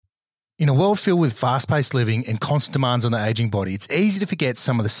a world filled with fast-paced living and constant demands on the aging body, it's easy to forget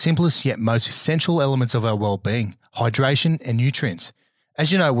some of the simplest yet most essential elements of our well-being, hydration and nutrients.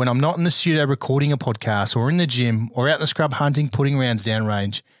 As you know, when I'm not in the studio recording a podcast or in the gym or out in the scrub hunting, putting rounds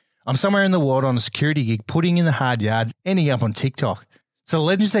downrange, I'm somewhere in the world on a security gig, putting in the hard yards, ending up on TikTok. So the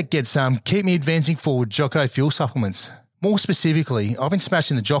legends that get some keep me advancing forward Jocko fuel supplements. More specifically, I've been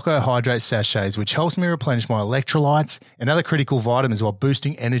smashing the Jocko Hydrate sachets, which helps me replenish my electrolytes and other critical vitamins while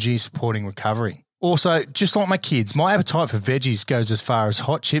boosting energy and supporting recovery. Also, just like my kids, my appetite for veggies goes as far as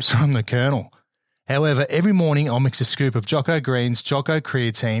hot chips from the Colonel. However, every morning I'll mix a scoop of Jocko Greens, Jocko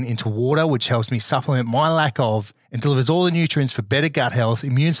Creatine into water, which helps me supplement my lack of and delivers all the nutrients for better gut health,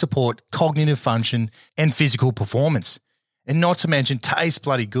 immune support, cognitive function, and physical performance. And not to mention, tastes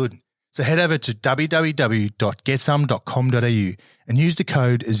bloody good. So head over to www.getsome.com.au and use the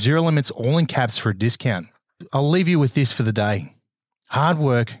code ZeroLimits all in caps for a discount. I'll leave you with this for the day. Hard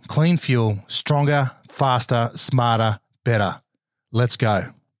work, clean fuel, stronger, faster, smarter, better. Let's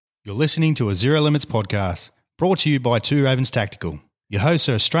go. You're listening to a Zero Limits podcast, brought to you by Two Ravens Tactical. Your hosts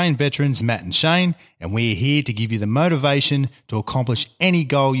are Australian veterans Matt and Shane, and we are here to give you the motivation to accomplish any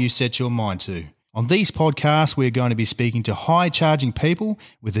goal you set your mind to. On these podcasts, we are going to be speaking to high-charging people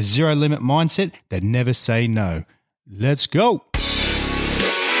with a zero-limit mindset that never say no. Let's go.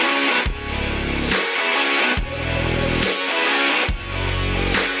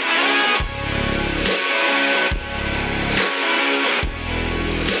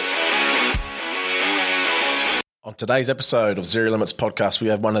 On today's episode of Zero Limits Podcast, we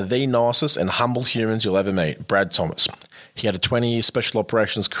have one of the nicest and humble humans you'll ever meet, Brad Thomas. He had a 20-year special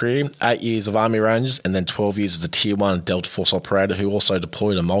operations career, 8 years of Army Rangers, and then 12 years as a Tier 1 Delta Force operator who also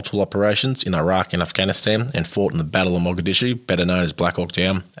deployed in multiple operations in Iraq and Afghanistan and fought in the Battle of Mogadishu, better known as Black Hawk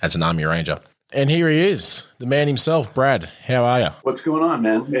Down, as an Army Ranger. And here he is, the man himself, Brad. How are you? What's going on,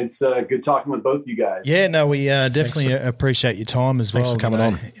 man? It's good talking with both you guys. Yeah, no, we definitely appreciate your time as well. Thanks for coming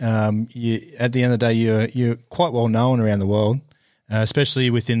on. At the end of the day, you're quite well known around the world, especially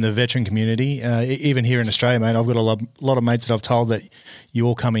within the veteran community. Even here in Australia, mate, I've got a lot of mates that I've told that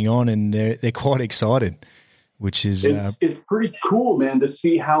you're coming on, and they're quite excited, which is it's pretty cool, man, to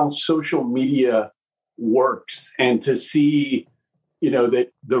see how social media works and to see, that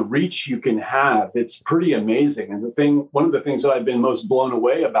the reach you can have. It's pretty amazing. And one of the things that I've been most blown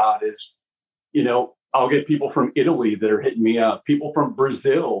away about is, I'll get people from Italy that are hitting me up, people from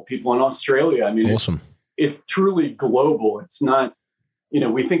Brazil, people in Australia. I mean, awesome. It's truly global. It's not,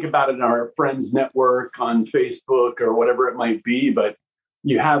 we think about it in our friends network on Facebook or whatever it might be, but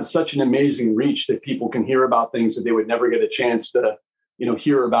you have such an amazing reach that people can hear about things that they would never get a chance to,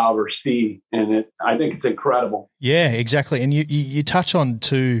 hear about or see. And I think it's incredible. Yeah, exactly. And you touch on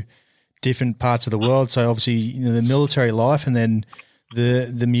two different parts of the world. So obviously, the military life and then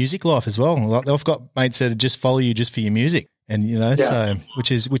the music life as well. Like I've got mates that just follow you just for your music and, so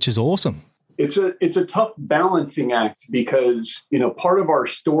which is awesome. It's a tough balancing act because, part of our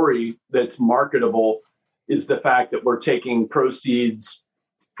story that's marketable is the fact that we're taking proceeds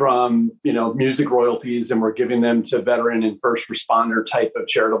from, music royalties and we're giving them to veteran and first responder type of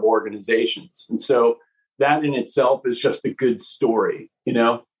charitable organizations. And so that in itself is just a good story,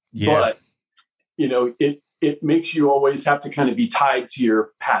 Yeah. But, it makes you always have to kind of be tied to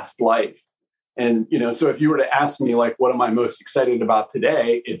your past life. And, so if you were to ask me, like, what am I most excited about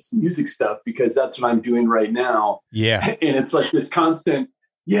today? It's music stuff, because that's what I'm doing right now. Yeah. And it's like this constant,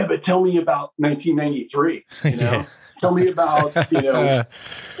 but tell me about 1993, Yeah. Tell me about,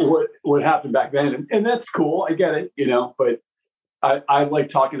 what happened back then. And that's cool. I get it, but I like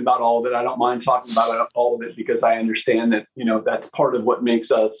talking about all of it. I don't mind talking about all of it because I understand that, that's part of what makes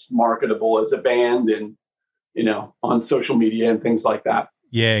us marketable as a band and, on social media and things like that.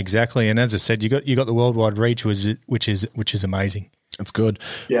 Yeah, exactly. And as I said, you got the worldwide reach, which is amazing. That's good.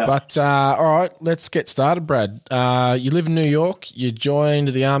 Yeah. But all right, let's get started, Brad. You live in New York. You joined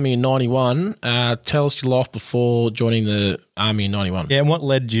the Army in 91. Tell us your life before joining the Army in 91. Yeah, and what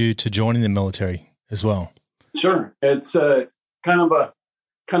led you to joining the military as well? Sure. It's kind of a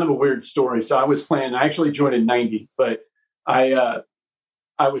weird story. So I actually joined in 90, but I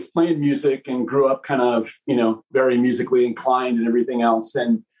was playing music and grew up kind of, very musically inclined and everything else.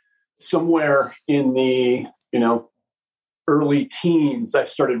 And somewhere in the, early teens, I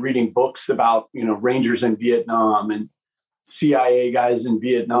started reading books about, Rangers in Vietnam and CIA guys in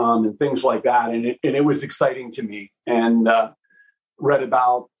Vietnam and things like that. And it was exciting to me, and read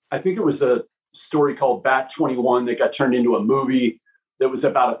about, I think it was a story called Bat 21 that got turned into a movie that was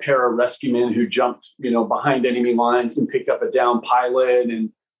about a pair of rescuemen who jumped, behind enemy lines and picked up a down pilot.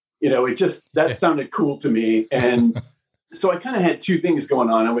 And, it just, that sounded cool to me. And so I kind of had two things going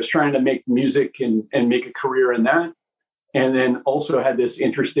on. I was trying to make music and make a career in that. And then also had this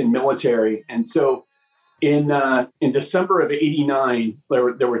interest in military. And so in December of '89,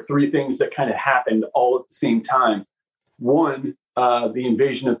 there were three things that kind of happened all at the same time. One, the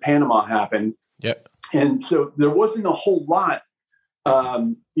invasion of Panama happened. Yep. And so there wasn't a whole lot.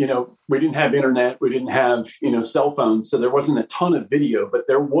 We didn't have internet. We didn't have, cell phones. So there wasn't a ton of video, but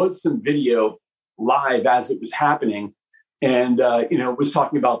there was some video live as it was happening. And, it was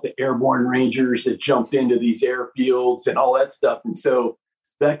talking about the airborne Rangers that jumped into these airfields and all that stuff. And so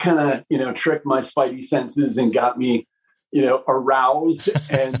that kind of, tricked my spidey senses and got me, aroused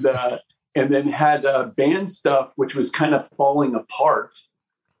and then had band stuff, which was kind of falling apart,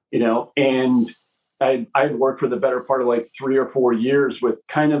 and I'd worked for the better part of like 3 or 4 years with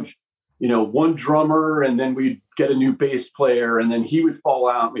kind of, one drummer, and then we'd get a new bass player, and then he would fall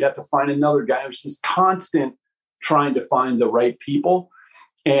out. We'd have to find another guy. It was this constant trying to find the right people.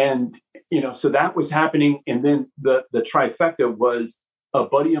 And, so that was happening. And then the trifecta was a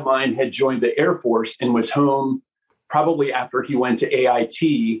buddy of mine had joined the Air Force and was home probably after he went to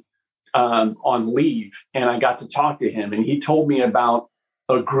AIT on leave. And I got to talk to him, and he told me about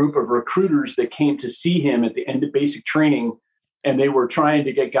a group of recruiters that came to see him at the end of basic training. And they were trying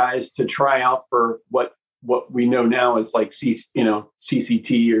to get guys to try out for what we know now as like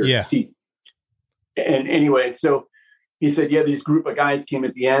CCT or C. And anyway, so he said, these group of guys came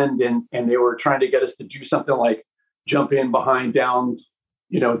at the end and they were trying to get us to do something like jump in behind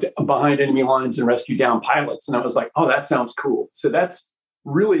enemy lines and rescue down pilots. And I was like, oh, that sounds cool. So that's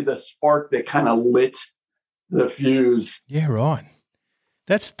really the spark that kind of lit the fuse. Yeah, right.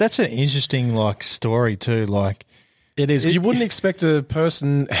 That's an interesting story too. It is. You wouldn't expect a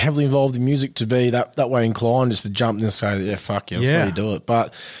person heavily involved in music to be that way inclined, just to jump in and say, yeah, fuck yeah, that's why you do it.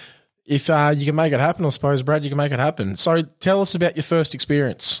 But if you can make it happen, I suppose, Brad, you can make it happen. So tell us about your first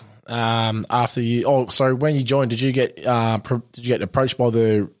experience when you joined. Did you get approached by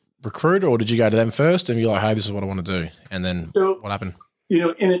the recruiter, or did you go to them first and you're like, hey, this is what I want to do? And then what happened?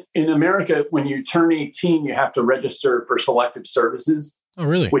 In America, when you turn 18, you have to register for selective services. Oh,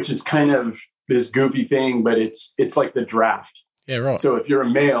 really? Which is kind of this goofy thing, but it's like the draft. Yeah, right. So if you're a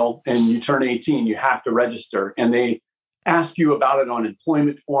male and you turn 18, you have to register, and they ask you about it on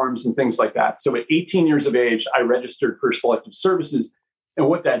employment forms and things like that. So at 18 years of age, I registered for selective services. And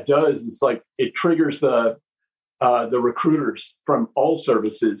what that does is it triggers the recruiters from all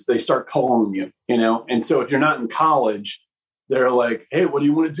services. They start calling you, and so if you're not in college, they're like, hey, what do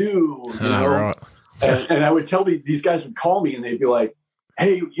you want to do? Right. And I would tell these guys would call me and they'd be like,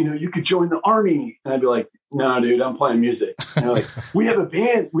 hey, you could join the Army. And I'd be like, no, dude, I'm playing music. And they're like, we have a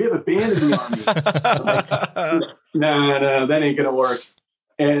band in the Army. I'm like, no, that ain't going to work.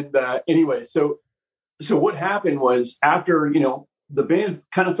 And anyway, so what happened was after, the band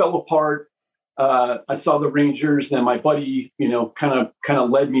kind of fell apart, I saw the Rangers, and my buddy, kind of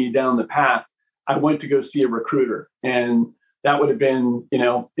led me down the path. I went to go see a recruiter, and that would have been,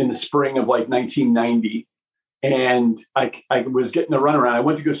 in the spring of 1990. And I was getting the runaround. I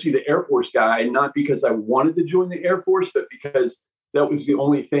went to go see the Air Force guy, not because I wanted to join the Air Force, but because that was the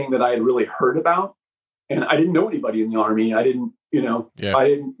only thing that I had really heard about. And I didn't know anybody in the Army. I didn't,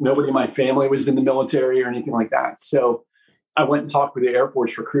 nobody in my family was in the military or anything like that. So I went and talked with the Air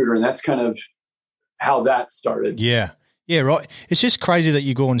Force recruiter, and that's kind of how that started. Yeah. Yeah, right. It's just crazy that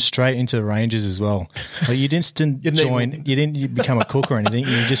you're going straight into the Rangers as well. You didn't join, you didn't become a cook or anything.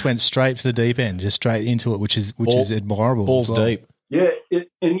 You just went straight for the deep end, just straight into it, which is admirable. Balls deep. Yeah,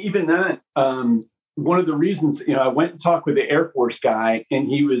 and even that, one of the reasons, I went and talked with the Air Force guy, and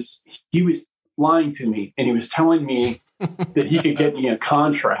he was lying to me, and he was telling me that he could get me a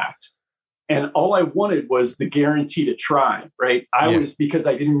contract. And all I wanted was the guarantee to try, right? Because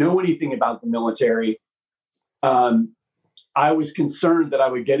I didn't know anything about the military. I was concerned that I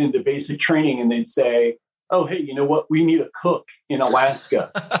would get into basic training and they'd say, oh, hey, you know what? We need a cook in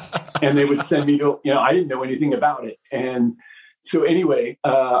Alaska. And they would send me to, I didn't know anything about it. And so anyway,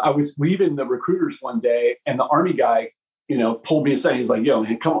 I was leaving the recruiters one day, and the Army guy, pulled me aside. He's like, yo,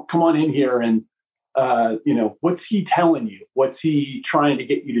 man, come on in here. And, what's he telling you? What's he trying to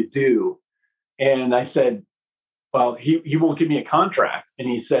get you to do? And I said, well, he won't give me a contract. And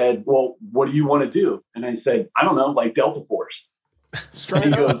he said, well, what do you want to do? And I said, I don't know, like Delta Force. And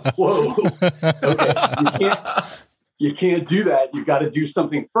he goes, whoa, okay, you can't do that. You've got to do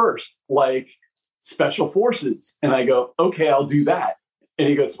something first, like Special Forces. And I go, okay, I'll do that. And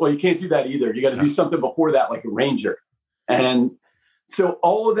he goes, well, you can't do that either. You got to do something before that, like a Ranger. And so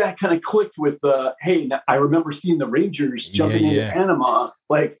all of that kind of clicked with the, hey, I remember seeing the Rangers jumping into Panama.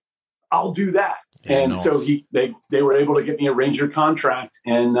 Like, I'll do that. Yeah, and nice. so they were able to get me a Ranger contract,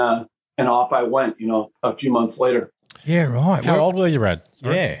 and off I went, a few months later. Yeah, right. How old were you, Brad?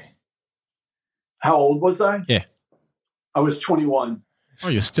 Sorry. Yeah. How old was I? Yeah. I was 21. Oh,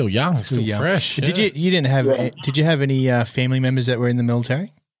 you're still young, still young. fresh. Did you didn't have? Yeah. Did you have any family members that were in the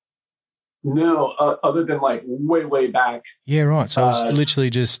military? No, other than like way back. Yeah, right. So it was literally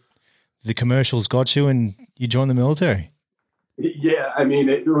just the commercials got you, and you joined the military. Yeah, I mean,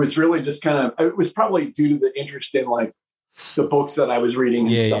 it was really just it was probably due to the interest in like the books that I was reading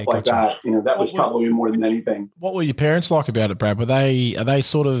and stuff like gotcha. that. That was probably more than anything. What were your parents like about it, Brad? Are they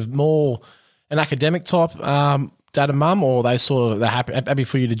sort of more an academic type dad and mum, or they're happy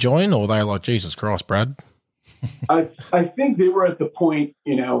for you to join, or they're like, Jesus Christ, Brad? I think they were at the point,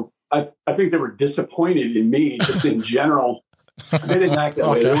 I think they were disappointed in me just in general. They didn't act that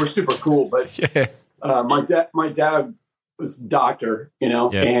way. They were super cool, but Yeah. my dad was a doctor,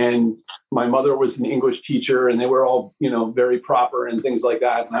 and my mother was an English teacher, and they were all, very proper and things like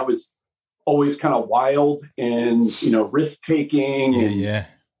that. And I was always kind of wild and, risk taking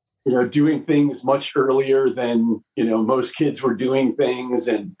and doing things much earlier than, most kids were doing things,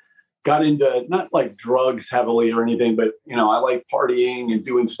 and got into not like drugs heavily or anything, but, I like partying and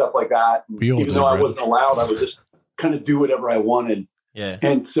doing stuff like that. And even though I wasn't allowed, I would just kind of do whatever I wanted. Yeah.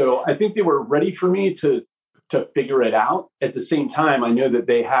 And so I think they were ready for me to figure it out. At the same time, I know that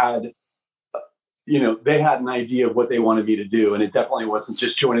they had, they had an idea of what they wanted me to do. And it definitely wasn't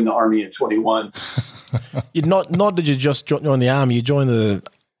just joining the Army at 21. You not did you just join the Army, you joined the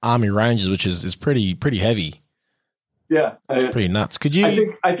Army Rangers, which is pretty heavy. Yeah. It's pretty nuts. Could you?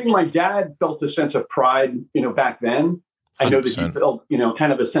 I think my dad felt a sense of pride, back then. I know that he felt,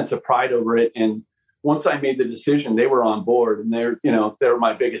 kind of a sense of pride over it. And once I made the decision, they were on board, and they're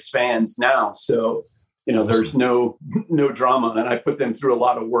my biggest fans now. So, awesome. There's no drama, and I put them through a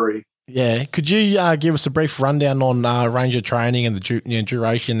lot of worry. Yeah. Could you give us a brief rundown on Ranger training and the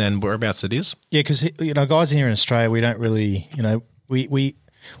duration and whereabouts it is? Yeah, because, guys here in Australia, we don't really, we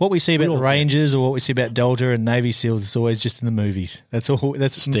what we see about the Rangers or what we see about Delta and Navy SEALs is always just in the movies. That's all.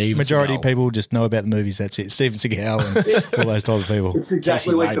 That's majority of people just know about the movies. That's it. Steven Seagal and all those type of people. It's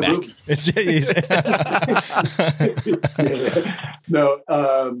exactly like the movies. No.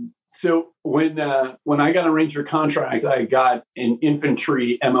 So when I got a Ranger contract, I got an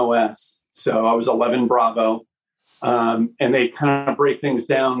infantry MOS. So I was 11 Bravo. And they kind of break things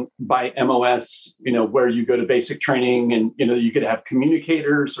down by MOS, where you go to basic training, and, you could have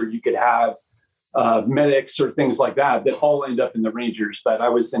communicators, or you could have medics or things like that all end up in the Rangers. But I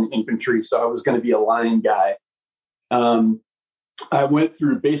was in infantry, so I was going to be a line guy. I went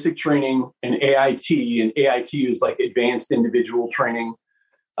through basic training and AIT, and AIT is like advanced individual training,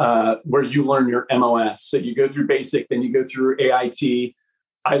 where you learn your MOS. So you go through basic, then you go through AIT.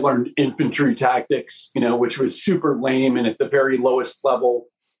 I learned infantry tactics, which was super lame. And at the very lowest level,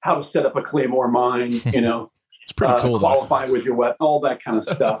 how to set up a Claymore mine, it's pretty cool. Qualify with your weapon, all that kind of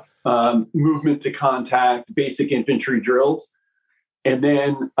stuff. Movement to contact, basic infantry drills. And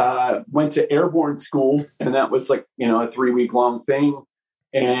then went to airborne school. And that was like, a 3-week long thing.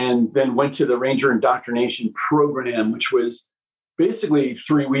 And then went to the Ranger Indoctrination Program, which was basically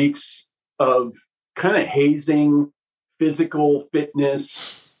 3 weeks of kind of hazing, physical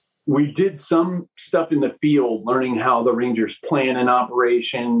fitness. We did some stuff in the field, learning how the Rangers plan an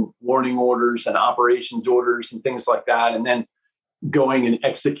operation, warning orders and operations orders and things like that. And then going and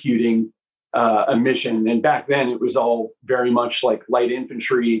executing a mission. And back then it was all very much like light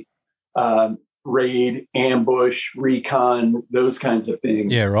infantry, raid, ambush, recon, those kinds of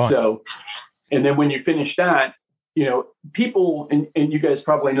things. Yeah, right. So, and then when you finish that, people, and you guys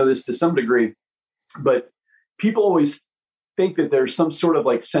probably know this to some degree, but people always think that there's some sort of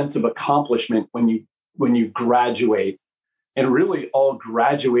like sense of accomplishment when you graduate, and really all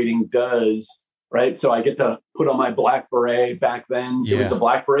graduating does, right? So I get to put on my black beret. Back then it was a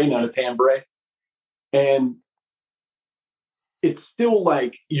black beret, not a tan beret. And it's still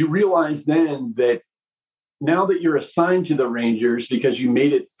like, you realize then that now that you're assigned to the Rangers because you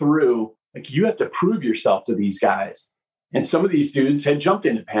made it through, like, you have to prove yourself to these guys. And some of these dudes had jumped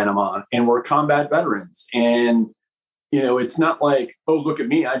into Panama and were combat veterans. And, it's not like, oh, look at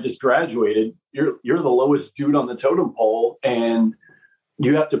me, I just graduated. You're the lowest dude on the totem pole, and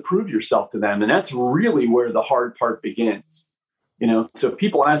you have to prove yourself to them. And that's really where the hard part begins. So if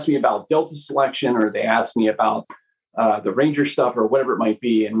people ask me about Delta selection, or they ask me about the Ranger stuff or whatever it might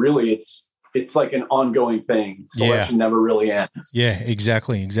be, and really it's like an ongoing thing. Selection never really ends. Yeah,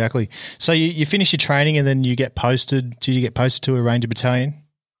 exactly. So you finish your training, and then you get posted. Do you get posted to a Ranger battalion?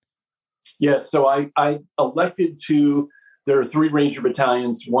 Yeah, so I elected to, there are 3 Ranger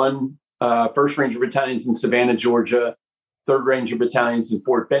battalions. One 1st Ranger Battalions in Savannah, Georgia, 3rd Ranger Battalions in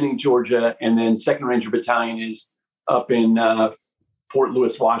Fort Benning, Georgia, and then 2nd Ranger Battalion is up in Fort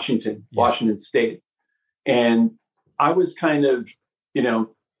Lewis, Washington, Washington State. And I was kind of,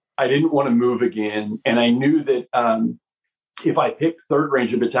 I didn't want to move again. And I knew that if I picked 3rd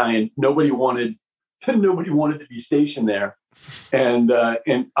Ranger Battalion, nobody wanted to be stationed there. And I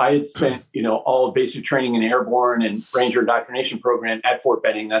had spent, all of basic training in airborne and Ranger indoctrination program at Fort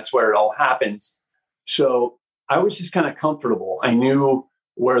Benning. That's where it all happens. So I was just kind of comfortable. I knew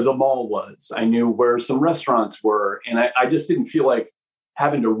where the mall was. I knew where some restaurants were. And I just didn't feel like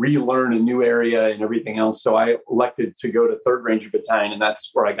having to relearn a new area and everything else. So I elected to go to 3rd Ranger Battalion, and that's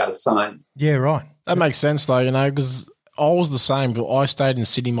where I got assigned. Yeah, right. That makes sense though, because I was the same. I stayed in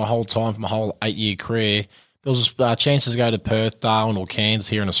Sydney my whole time for my whole 8-year career. There was chances to go to Perth, Darwin, or Cairns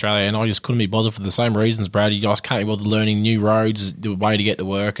here in Australia, and I just couldn't be bothered for the same reasons, Brad. You guys can't be bothered learning new roads, the way to get to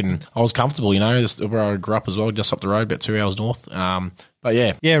work, and I was comfortable, just where I grew up as well, just up the road, about 2 hours north. But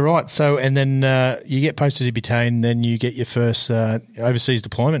yeah. Yeah, right. So, and then you get posted to battalion, then you get your first overseas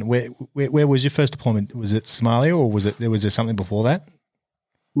deployment. Where was your first deployment? Was it Somalia, or was there something before that?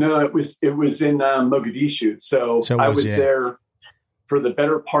 No, it was in Mogadishu. So I was there for the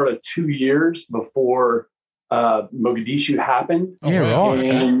better part of 2 years before Mogadishu happened. Yeah, right.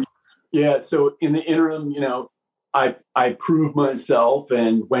 And so in the interim, I proved myself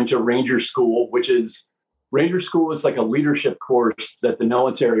and went to Ranger School, Ranger School is like a leadership course that the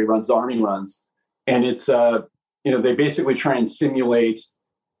military runs, the Army runs. And it's, they basically try and simulate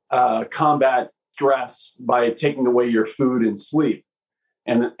combat stress by taking away your food and sleep.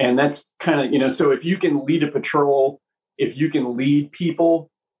 And that's kind of, so if you can lead a patrol, if you can lead people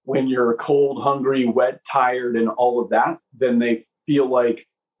when you're cold, hungry, wet, tired, and all of that, then they feel like,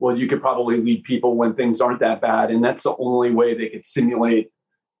 well, you could probably lead people when things aren't that bad. And that's the only way they could simulate,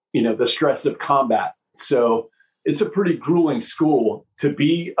 the stress of combat. So it's a pretty grueling school. To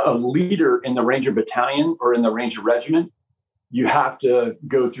be a leader in the Ranger Battalion or in the Ranger Regiment, you have to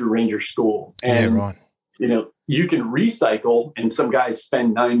go through Ranger School. And, right. You can recycle, and some guys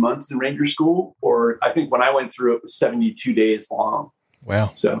spend 9 months in Ranger School, or I think when I went through it was 72 days long. Wow.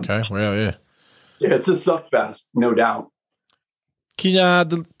 So, okay. Well, yeah. Yeah, it's a suckfest, no doubt. Can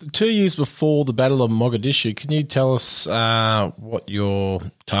the 2 years before the Battle of Mogadishu, can you tell us what your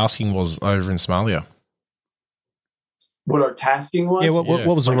tasking was over in Somalia? What our tasking was? Yeah,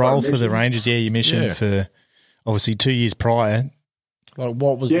 what was the role for the Rangers? Yeah, your mission for obviously 2 years prior. Like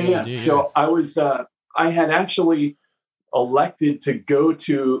what was the idea? So I was I had actually elected to go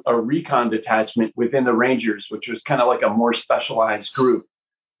to a recon detachment within the Rangers, which was kind of like a more specialized group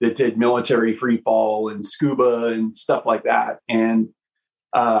that did military free fall and scuba and stuff like that. And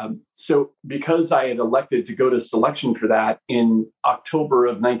so because I had elected to go to selection for that in October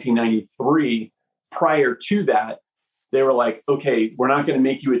of 1993, prior to that, they were like, okay, we're not going to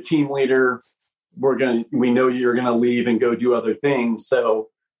make you a team leader. We know you're going to leave and go do other things. So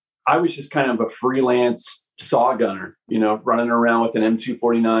I was just kind of a freelance saw gunner, running around with an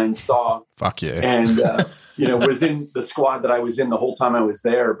M249 saw. Fuck yeah. And, was in the squad that I was in the whole time I was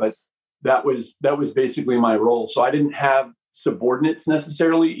there. But that was basically my role. So I didn't have subordinates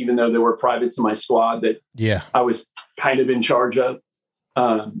necessarily, even though there were privates in my squad that I was kind of in charge of.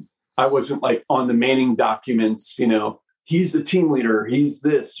 I wasn't like on the manning documents, he's the team leader, he's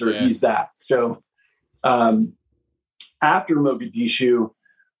this or he's that. So after Mogadishu,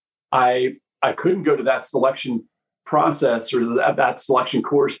 I couldn't go to that selection process or that selection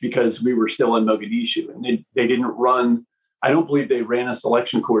course because we were still in Mogadishu, and they didn't run. I don't believe they ran a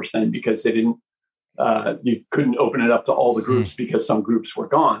selection course then because they didn't. You couldn't open it up to all the groups because some groups were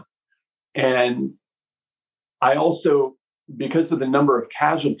gone. And I also, because of the number of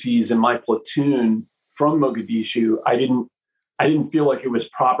casualties in my platoon from Mogadishu, I didn't feel like it was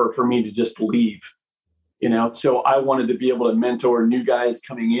proper for me to just leave. So I wanted to be able to mentor new guys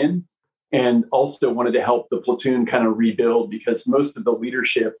coming in, and also wanted to help the platoon kind of rebuild because most of the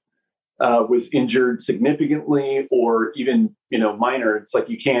leadership was injured significantly or even, minor. It's like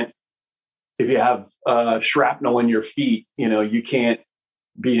you can't, if you have shrapnel in your feet, you can't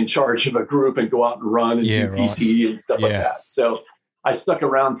be in charge of a group and go out and run and do PT and stuff like that. So I stuck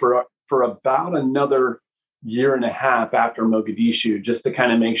around for about another year and a half after Mogadishu just to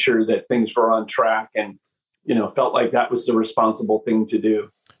kind of make sure that things were on track and, felt like that was the responsible thing to do.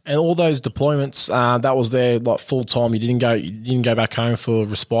 And all those deployments, that was there like full time. You didn't go back home for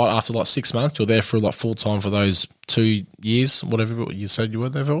respite after like 6 months. You were there for like full time for those 2 years, whatever you said you were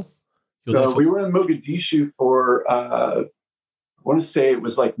there for. We were in Mogadishu for I want to say it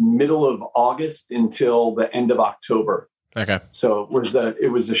was like middle of August until the end of October. Okay. So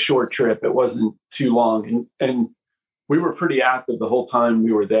it was a short trip. It wasn't too long, and we were pretty active the whole time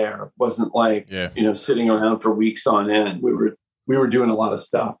we were there. It wasn't like sitting around for weeks on end. We were doing a lot of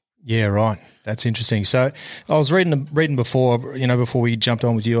stuff. Yeah, right. That's interesting. So I was reading before, before we jumped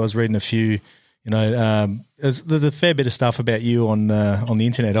on with you, I was reading a few, there's a fair bit of stuff about you on the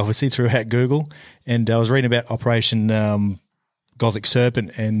internet, obviously throughout Google, and I was reading about Operation Gothic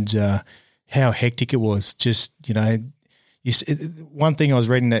Serpent and how hectic it was. Just one thing I was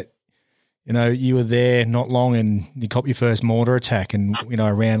reading that you were there not long and you caught your first mortar attack and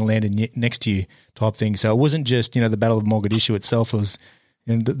a round landed next to you type thing. So it wasn't just the Battle of Mogadishu itself. It was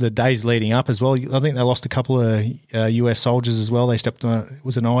the days leading up as well. I think they lost a couple of US soldiers as well. They stepped on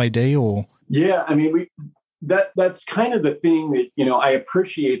was an IED or I mean that's kind of the thing that I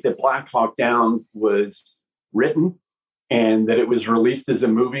appreciate that Black Hawk Down was written and that it was released as a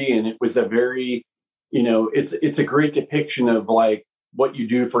movie, and it was a very it's a great depiction of like what you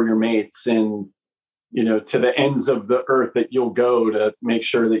do for your mates and to the ends of the earth that you'll go to make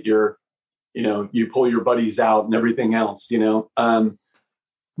sure that you're you pull your buddies out and everything else.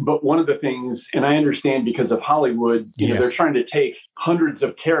 But one of the things, and I understand because of Hollywood, they're trying to take hundreds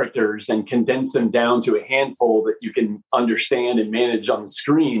of characters and condense them down to a handful that you can understand and manage on the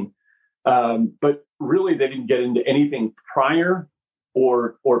screen. But really, they didn't get into anything prior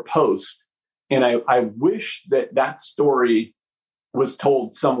or post. And I wish that story was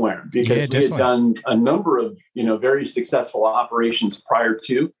told somewhere, because we had done a number of, very successful operations prior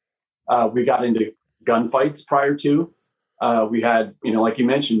to. We got into gunfights prior to. We had, like you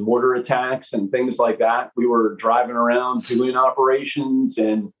mentioned, mortar attacks and things like that. We were driving around doing operations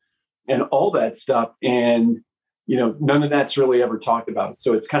and all that stuff. And, none of that's really ever talked about.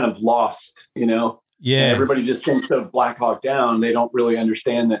 So it's kind of lost, Yeah. And everybody just thinks of Black Hawk Down. They don't really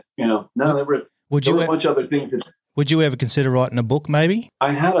understand that, there were a bunch of other things. Would you ever consider writing a book maybe?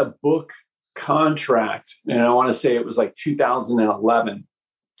 I had a book contract, and I want to say it was like 2011,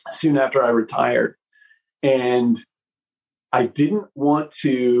 soon after I retired. And I didn't want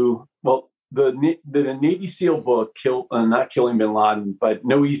to, the Navy SEAL book, not Killing Bin Laden, but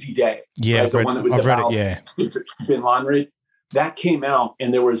No Easy Day. Yeah, right? I've read it, yeah. Bin Laden, that came out,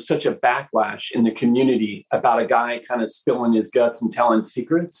 and there was such a backlash in the community about a guy kind of spilling his guts and telling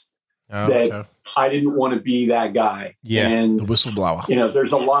secrets that I didn't want to be that guy. Yeah, and the whistleblower.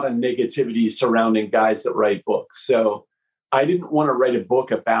 There's a lot of negativity surrounding guys that write books. So I didn't want to write a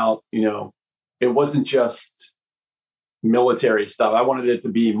book about, it wasn't just military stuff. I wanted it to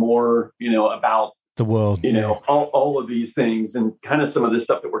be more, about the world, all of these things and kind of some of the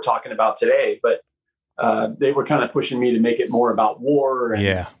stuff that we're talking about today. But they were kind of pushing me to make it more about war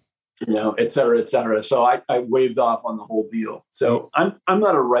and, et cetera, et cetera. So I waved off on the whole deal. So I'm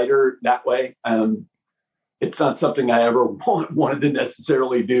not a writer that way. It's not something I ever wanted to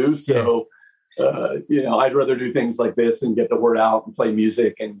necessarily do. So, I'd rather do things like this and get the word out and play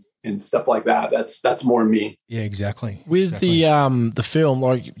music and stuff like that. That's more me. Yeah, exactly. With the film,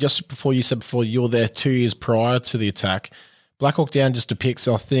 like just before you said you were there 2 years prior to the attack, Black Hawk Down just depicts,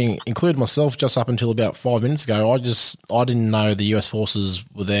 I think, including myself, just up until about 5 minutes ago, I didn't know the US forces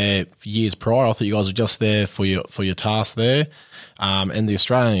were there for years prior. I thought you guys were just there for your task there, and the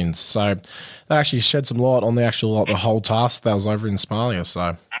Australians. So that actually shed some light on the whole task that was over in Somalia.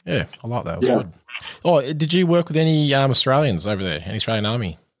 So yeah, I like that. It was good. Oh, did you work with any Australians over there? Any Australian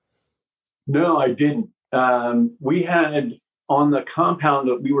Army? No, I didn't. We had on the compound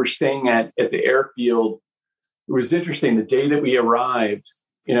that we were staying at the airfield. It was interesting. The day that we arrived,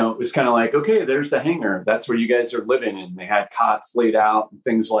 it was kind of like, okay, there's the hangar. That's where you guys are living. And they had cots laid out and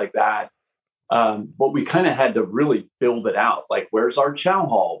things like that. But we kind of had to really build it out. Like, where's our chow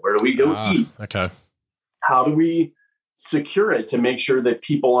hall? Where do we go eat? Okay. How do we secure it to make sure that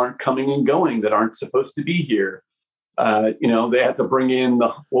people aren't coming and going that aren't supposed to be here? They had to bring in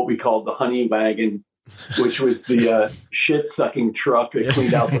what we called the honey wagon, which was the shit-sucking truck that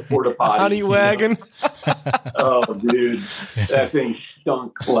cleaned out the porta potty. Honey wagon. Oh, dude, that thing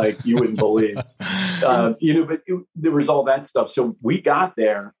stunk like you wouldn't believe. But there was all that stuff. So we got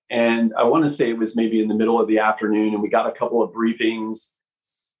there, and I want to say it was maybe in the middle of the afternoon, and we got a couple of briefings.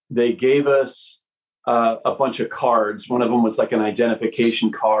 They gave us a bunch of cards. One of them was like an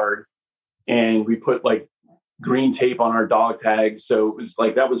identification card, and we put like green tape on our dog tags. So it was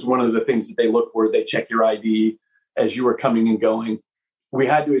like, that was one of the things that they look for. They check your ID as you were coming and going. We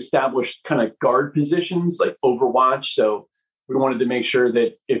had to establish kind of guard positions like Overwatch. So we wanted to make sure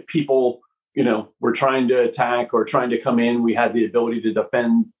that if people, were trying to attack or trying to come in, we had the ability to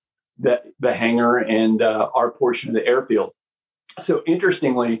defend the hangar and our portion of the airfield. So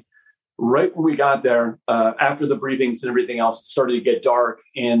interestingly, right when we got there, after the briefings and everything else, it started to get dark,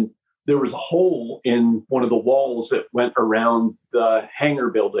 and there was a hole in one of the walls that went around the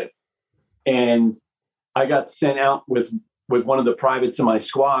hangar building. And I got sent out with one of the privates in my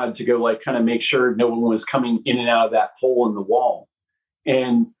squad to go like kind of make sure no one was coming in and out of that hole in the wall.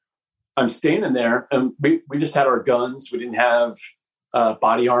 And I'm standing there, and we just had our guns. We didn't have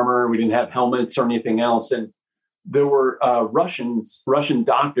body armor. We didn't have helmets or anything else. And there were Russian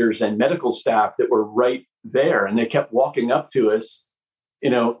doctors and medical staff that were right there, and they kept walking up to us,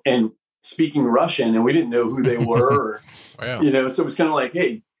 and speaking Russian, and we didn't know who they were. Or, wow. So it was kind of like,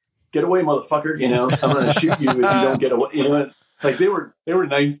 hey, get away, motherfucker. I'm going to shoot you if you don't get away. Like they were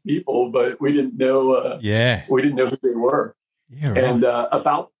nice people, but we didn't know. We didn't know who they were. Yeah, right. And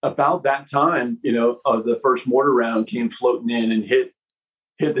about that time, the first mortar round came floating in and hit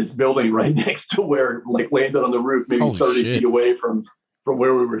this building right next to where, like, landed on the roof, maybe Holy 30 shit. feet away from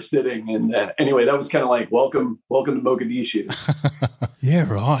where we were sitting. And anyway, that was kind of like welcome to Mogadishu. Yeah,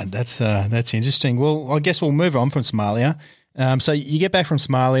 right. That's interesting. Well, I guess we'll move on from Somalia. So you get back from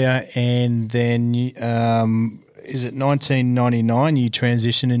Somalia, and then is it 1999 you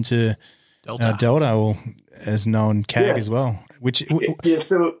transition into Delta, or as known CAG as well? Yeah.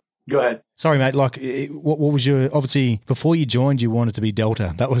 So go ahead. Sorry, mate. Like, what was your, obviously before you joined, you wanted to be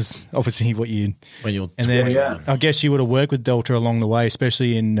Delta. That was obviously what you. And then I guess you would have worked with Delta along the way,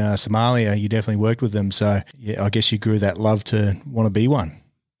 especially in Somalia. You definitely worked with them. So yeah, I guess you grew that love to want to be one.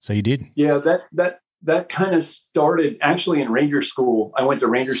 So you did. Yeah, that kind of started actually in Ranger School. I went to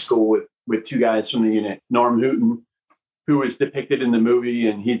Ranger School with two guys from the unit, Norm Hooten, who was depicted in the movie,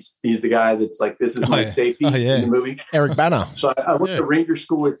 and he's the guy that's like, this is my safety in the movie. Eric Banner. So I went to Ranger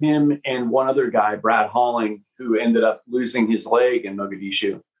School with him and one other guy, Brad Halling, who ended up losing his leg in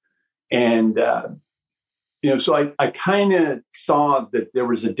Mogadishu. And, so I kind of saw that there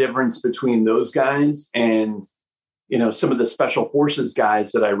was a difference between those guys and, some of the special forces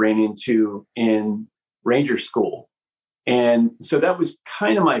guys that I ran into in Ranger School. And so that was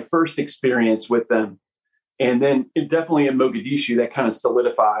kind of my first experience with them. And then it definitely in Mogadishu, that kind of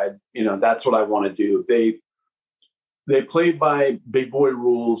solidified, that's what I want to do. They played by big boy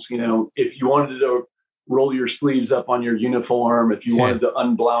rules. If you wanted to roll your sleeves up on your uniform, if you wanted to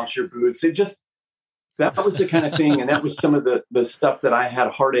unblouse your boots, that was the kind of thing. And that was some of the stuff that I had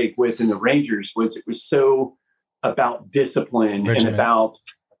a heartache with in the Rangers, was it was so about discipline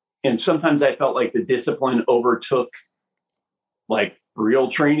and sometimes I felt like the discipline overtook like real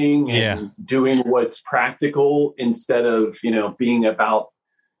training and doing what's practical instead of, being about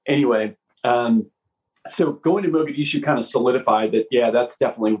anyway. So going to Mogadishu kind of solidified that, that's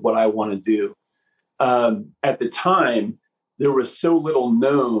definitely what I want to do. At the time, there was so little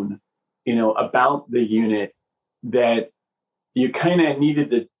known, about the unit that you kind of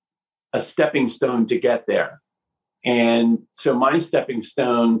needed a stepping stone to get there. And so my stepping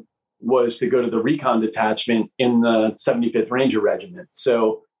stone was to go to the recon detachment in the 75th Ranger Regiment.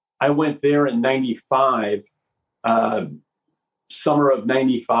 So I went there in 95, summer of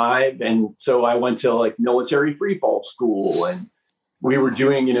 95. And so I went to like military free fall school, and we were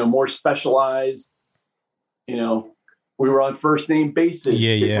doing, more specialized, we were on first name basis.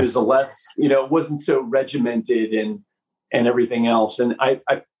 It was a less, it wasn't so regimented and everything else. And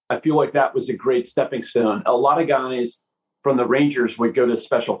I feel like that was a great stepping stone. A lot of guys from the Rangers would go to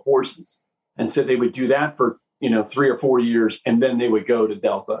special forces. And so they would do that for, 3 or 4 years, and then they would go to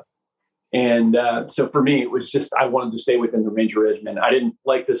Delta. And so for me, it was just, I wanted to stay within the Ranger Regiment. I didn't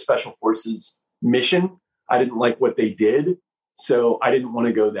like the special forces mission. I didn't like what they did. So I didn't want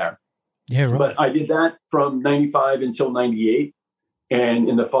to go there. Yeah, right. But I did that from 95 until 98. And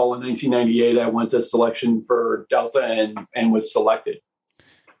in the fall of 1998, I went to selection for Delta and was selected.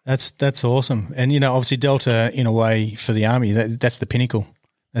 That's awesome. And, obviously Delta, in a way, for the Army, that's the pinnacle.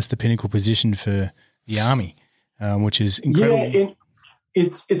 That's the pinnacle position for the Army, which is incredible. Yeah, and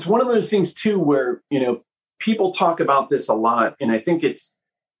it's one of those things, too, where, people talk about this a lot. And I think it's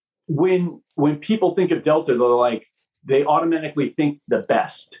when people think of Delta, they automatically think the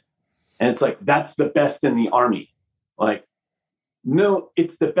best. And it's like, that's the best in the Army. Like, no,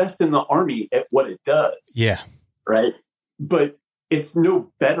 it's the best in the Army at what it does. Yeah. Right. But it's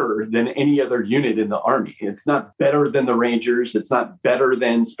no better than any other unit in the Army. It's not better than the Rangers. It's not better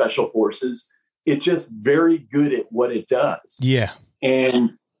than Special Forces. It's just very good at what it does. Yeah.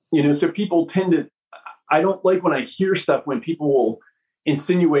 And, so people tend to, I don't like when I hear stuff when people will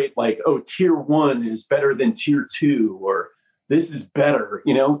insinuate like, oh, tier 1 is better than tier 2, or this is better.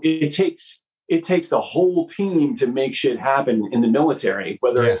 It takes a whole team to make shit happen in the military,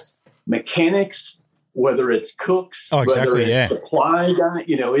 whether it's mechanics, whether it's cooks, whether it's supply guy,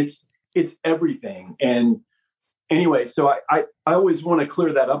 it's everything. And anyway, so I always want to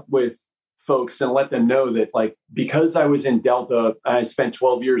clear that up with folks and let them know that, like, because I was in Delta, I spent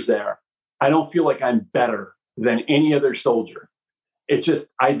 12 years there, I don't feel like I'm better than any other soldier. It's just,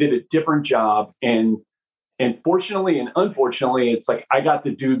 I did a different job. And fortunately and unfortunately, it's like, I got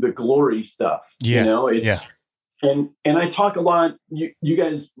to do the glory stuff. Yeah. You know, and I talk a lot, you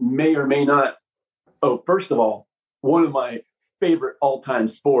guys may or may not. Oh, first of all, one of my favorite all-time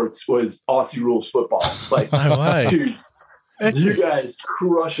sports was Aussie rules football. Like, No way. dude, you guys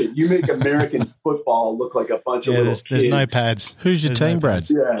crush it. You make American football look like a bunch of little kids. There's no pads. Who's your team, Brad?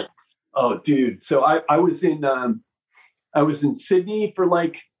 Yeah. Oh, dude. So I was in Sydney for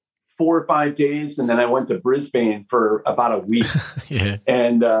like 4 or 5 days, and then I went to Brisbane for about a week. Yeah.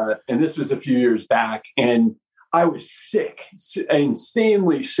 And this was a few years back, and I was sick,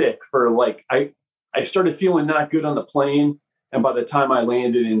 insanely sick for like, I started feeling not good on the plane. And by the time I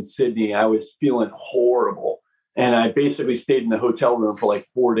landed in Sydney, I was feeling horrible. And I basically stayed in the hotel room for like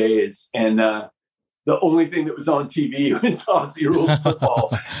 4 days. And the only thing that was on TV was Aussie rules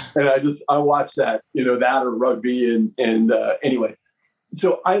football. And I watched that, that or rugby. And anyway,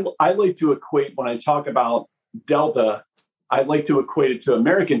 so I like to equate, when I talk about Delta, I like to equate it to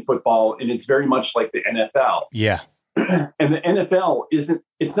American football. And it's very much like the NFL. Yeah. And the NFL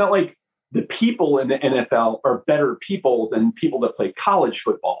it's not like the people in the NFL are better people than people that play college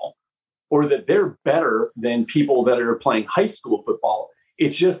football, or that they're better than people that are playing high school football.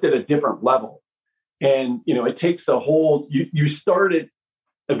 It's just at a different level. And, it takes you start at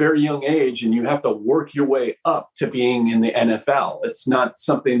a very young age, and you have to work your way up to being in the NFL. It's not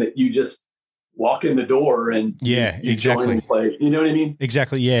something that you just walk in the door and you exactly. join and play. You know what I mean?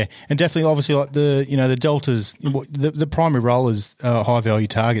 Exactly. Yeah. And definitely, obviously, like the Deltas, the primary role is high value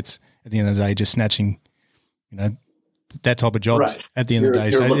targets at the end of the day, just snatching, that type of jobs right. at the end of the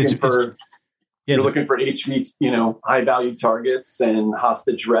day. So you're looking for HV, high value targets and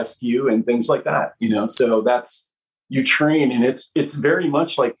hostage rescue and things like that, so that's, you train, and it's very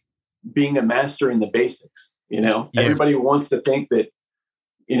much like being a master in the basics. Everybody wants to think that,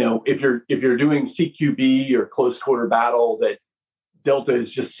 if you're doing CQB or close quarter battle, that Delta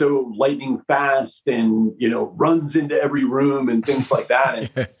is just so lightning fast and, runs into every room and things like that.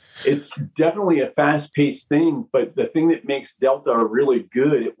 And it's definitely a fast paced thing. But the thing that makes Delta really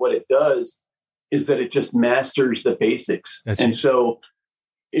good at what it does is that it just masters the basics. So,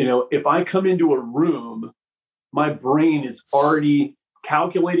 if I come into a room, my brain is already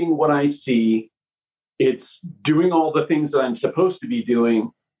calculating what I see. It's doing all the things that I'm supposed to be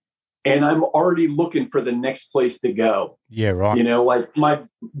doing. And I'm already looking for the next place to go. Yeah, right.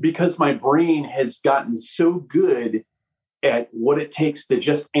 Because my brain has gotten so good at what it takes to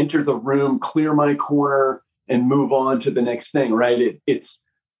just enter the room, clear my corner, and move on to the next thing. Right? It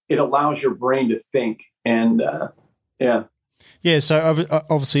allows your brain to think, and yeah. Yeah. So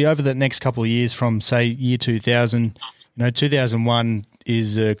obviously, over the next couple of years, from say year 2000, 2001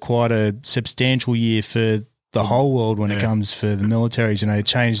 is quite a substantial year for the whole world when it comes for the militaries. It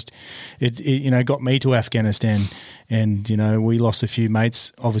changed, it got me to Afghanistan, and, we lost a few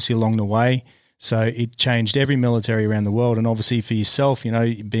mates obviously along the way. So it changed every military around the world. And obviously for yourself,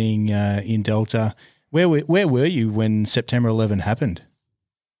 being in Delta, where were you when September 11 happened?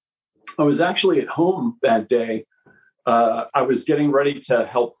 I was actually at home that day. I was getting ready to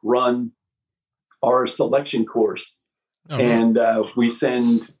help run our selection course. And we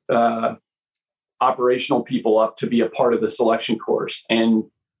send operational people up to be a part of the selection course. And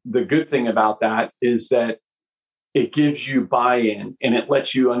the good thing about that is that it gives you buy-in, and it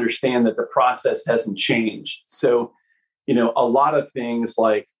lets you understand that the process hasn't changed. So, a lot of things,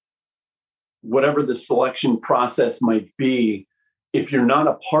 like whatever the selection process might be, if you're not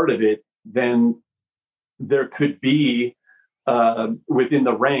a part of it, then there could be within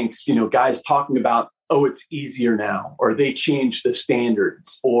the ranks, guys talking about, oh, it's easier now, or they changed the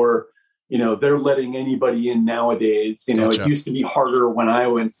standards, or they're letting anybody in nowadays. Gotcha. It used to be harder when I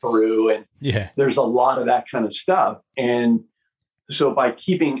went through, and there's a lot of that kind of stuff. And so by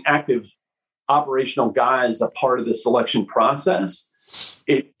keeping active operational guys a part of the selection process,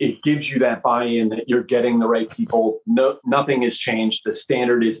 it gives you that buy-in that you're getting the right people. No, nothing has changed. The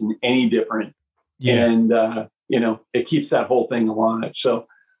standard isn't any different. Yeah. And, it keeps that whole thing alive. So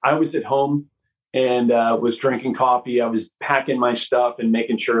I was at home and was drinking coffee. I was packing my stuff and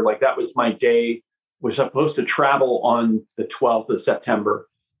making sure, like, that was my day. Was supposed to travel on the 12th of September.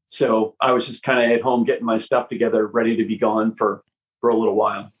 So I was just kind of at home getting my stuff together, ready to be gone for a little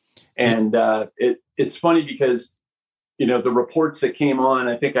while. And it's funny because, the reports that came on,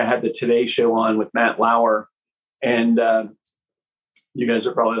 I think I had the Today Show on with Matt Lauer, and You guys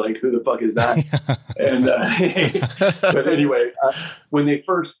are probably like, who the fuck is that? And but anyway, when they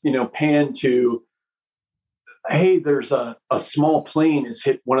first, panned to, hey, there's a small plane has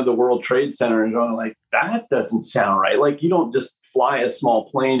hit one of the World Trade Center, and going like, that doesn't sound right. Like, you don't just fly a small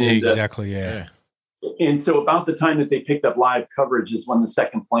plane. Exactly. Yeah. And so about the time that they picked up live coverage is when the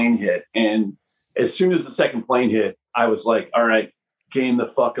second plane hit. And as soon as the second plane hit, I was like, all right, game the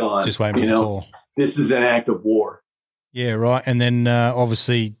fuck on. Just waiting for the call. This is an act of war. Yeah, right. And then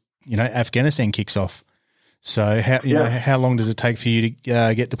obviously, Afghanistan kicks off. So how long does it take for you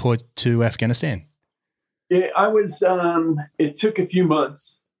to get deployed to Afghanistan? I was. It took a few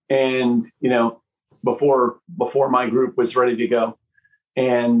months, and before my group was ready to go,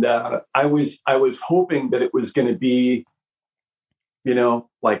 and I was hoping that it was going to be,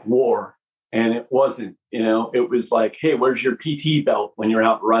 like war, and it wasn't. It was like, hey, where's your PT belt when you're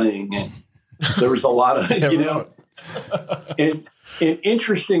out running? And there was a lot of and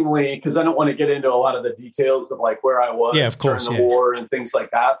interestingly, because I don't want to get into a lot of the details of like where I was during the war and things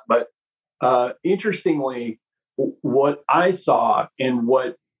like that, but. Interestingly, what I saw and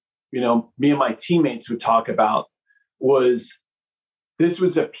what, me and my teammates would talk about was this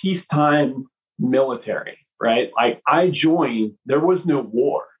was a peacetime military, right? Like I joined, there was no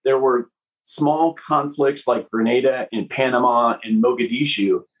war. There were small conflicts like Grenada and Panama and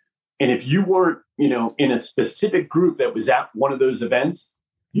Mogadishu. And if you weren't, in a specific group that was at one of those events,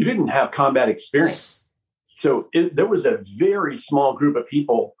 you didn't have combat experience. So there was a very small group of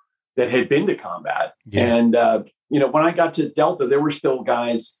people that had been to combat. Yeah. And, when I got to Delta, there were still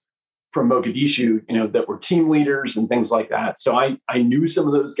guys from Mogadishu, that were team leaders and things like that. So I knew some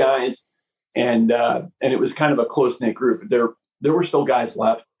of those guys and it was kind of a close-knit group. There were still guys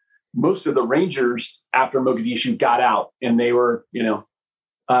left. Most of the Rangers after Mogadishu got out and they were,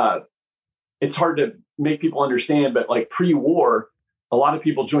 it's hard to make people understand, but like pre-war, a lot of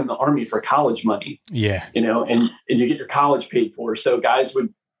people joined the Army for college money. Yeah. And you get your college paid for. So guys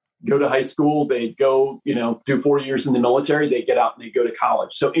would go to high school, they'd go, do 4 years in the military, they get out and they go to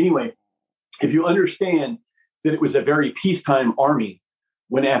college. So anyway, if you understand that it was a very peacetime army,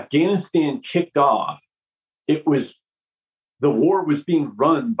 when Afghanistan kicked off, the war was being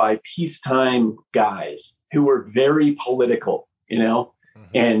run by peacetime guys who were very political,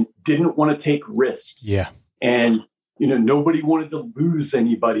 and didn't want to take risks. Yeah. And, nobody wanted to lose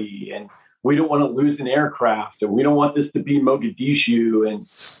anybody, and we don't want to lose an aircraft, and we don't want this to be Mogadishu. And,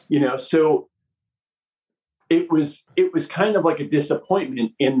 so it was kind of like a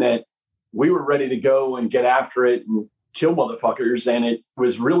disappointment in that we were ready to go and get after it and kill motherfuckers. And it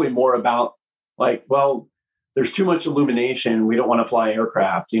was really more about like, well, there's too much illumination. We don't want to fly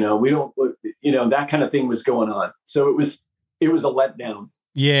aircraft. We don't, that kind of thing was going on. So it was a letdown.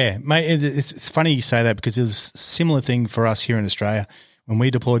 Yeah, mate, it's funny you say that because it was a similar thing for us here in Australia. When we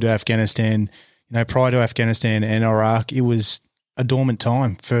deployed to Afghanistan, prior to Afghanistan and Iraq, it was a dormant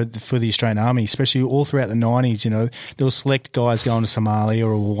time for the Australian Army, especially all throughout the 90s. There were select guys going to Somalia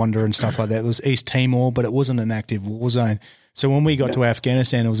or Rwanda and stuff like that. There was East Timor, but it wasn't an active war zone. So when we got to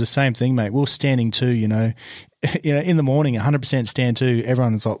Afghanistan, it was the same thing, mate. We were standing to, in the morning, 100% stand to.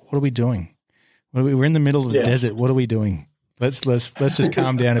 Everyone was like, what are we doing? We're in the middle of the desert. What are we doing? Let's just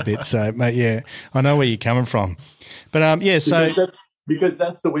calm down a bit. So, mate, I know where you're coming from. But, because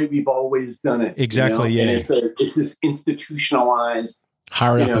that's the way we've always done it. Exactly, yeah. And it's this institutionalized,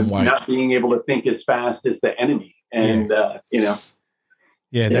 hurry up and wait, not being able to think as fast as the enemy. And,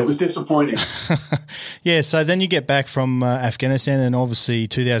 it was disappointing. Yeah, so then you get back from Afghanistan and obviously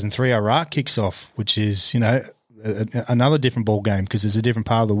 2003 Iraq kicks off, which is, another different ball game because it's a different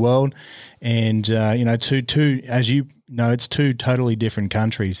part of the world. And, two, as you know, it's two totally different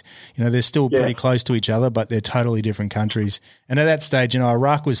countries. They're still pretty close to each other, but they're totally different countries. And at that stage,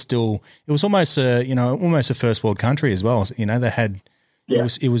 Iraq was still, it was almost almost a first world country as well. They had,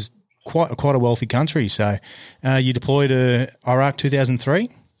 it was quite a wealthy country. So you deployed to Iraq 2003?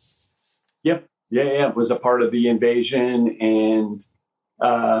 Yep. Yeah. It was a part of the invasion. And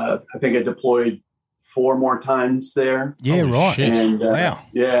I think I deployed 4 more times there. Yeah, right. And wow.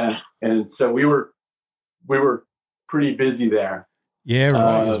 Yeah. And so we were pretty busy there. Yeah,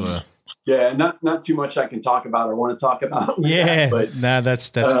 right. Yeah, not too much I can talk about or want to talk about. Yeah, but no, that's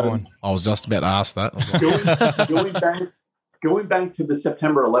fine. I was just about to ask that. Going back to the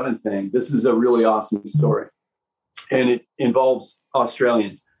September 11th thing, this is a really awesome story, and it involves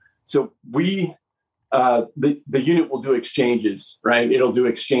Australians. So we, the unit will do exchanges, right? It'll do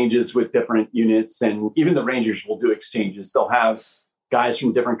exchanges with different units, and even the Rangers will do exchanges. They'll have guys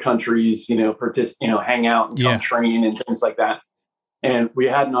from different countries, hang out and come train and things like that. And we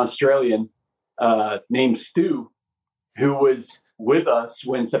had an Australian named Stu, who was with us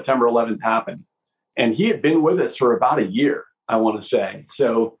when September 11th happened. And he had been with us for about a year, I want to say.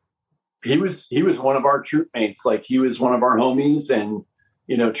 So he was one of our troop mates. Like, he was one of our homies, and,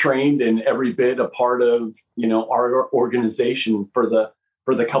 you know, trained and every bit a part of, you know, our organization for the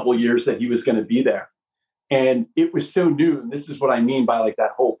couple of years that he was going to be there. And it was so new. And this is what I mean by like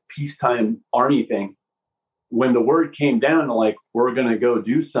that whole peacetime Army thing. When the word came down to like, we're going to go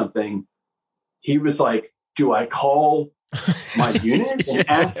do something, he was like, do I call my unit and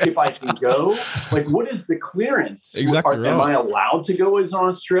ask if I can go? Like, what is the clearance? Exactly right. Am I allowed to go as an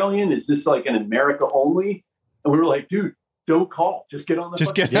Australian? Is this like an America only? And we were like, dude, don't call. Just get on the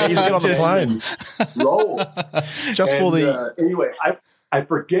just get on the plane. Roll. Just for the anyway, I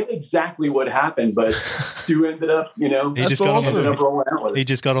forget exactly what happened, but Stu ended up, you know, he just got on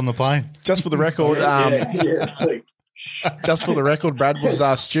the plane. Just for the record, it's like, just for the record, Brad was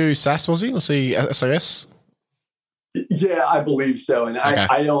Stu Sass, was he? Was he SAS? Yeah, I believe so. And okay.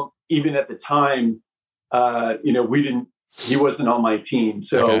 I don't, even at the time, you know, he wasn't on my team.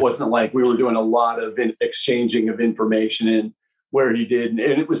 So It wasn't like we were doing a lot of exchanging of information and where he did. And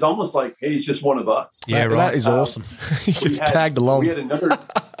it was almost like, hey, he's just one of us. Yeah, right. That is awesome. He just tagged along. We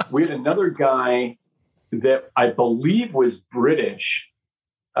had another guy that I believe was British.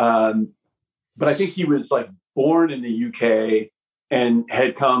 But I think he was like born in the UK and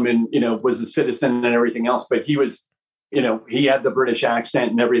had come and, you know, was a citizen and everything else. But he was, you know, he had the British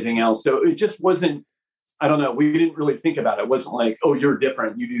accent and everything else. So it just wasn't, I don't know. We didn't really think about it. It wasn't like, oh, you're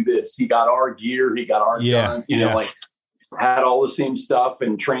different. You do this. He got our gear. He got our gun, you know, like had all the same stuff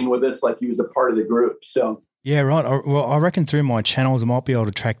and trained with us like he was a part of the group. So. Yeah, right. Well, I reckon through my channels I might be able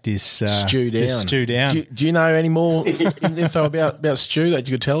to track this Stu down. Do you know any more info about Stu that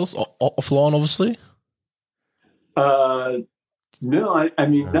you could tell us offline, obviously? No, I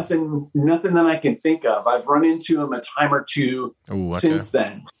mean, nothing that I can think of. I've run into him a time or two since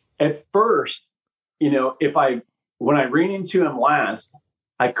then. At first, you know, when I ran into him last,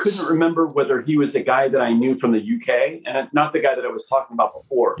 I couldn't remember whether he was a guy that I knew from the UK and not the guy that I was talking about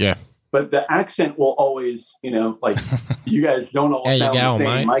before. Yeah. But the accent will always, you know, like you guys don't all sound the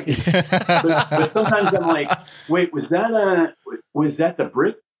same. But sometimes I'm like, wait, was that the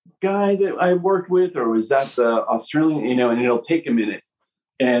Brit guy that I worked with, or was that the Australian? You know, and it'll take a minute.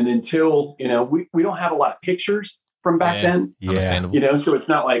 And until, you know, we don't have a lot of pictures from back then. Yeah. You know, so it's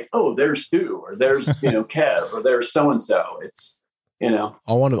not like, oh, there's Stu or there's, you know, Kev or there's so and so. It's, you know,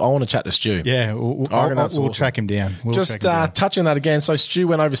 I want to chat to Stu. Yeah, we'll track him down. Touching that again. So Stu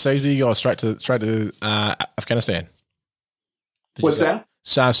went overseas with you guys straight to Afghanistan. What's that?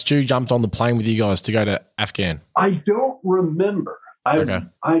 So Stu jumped on the plane with you guys to go to Afghan. I don't remember. I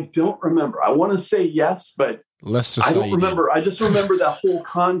don't remember. I want to say yes, but I don't remember. I just remember that whole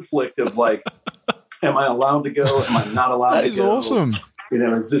conflict of like, am I allowed to go? Am I not allowed to go? That is awesome. You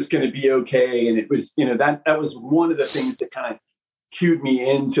know, is this going to be okay? And it was, you know, that was one of the things that kind of cued me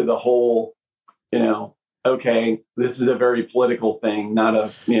into the whole, you know, okay, this is a very political thing, not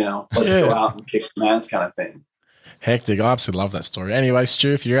a, you know, let's go out and kick some ass kind of thing. Hectic. I absolutely love that story. Anyway,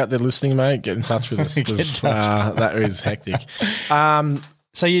 Stu, if you're out there listening, mate, get in touch with us. That is hectic.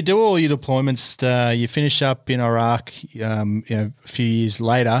 So you do all your deployments. You finish up in Iraq. You know, a few years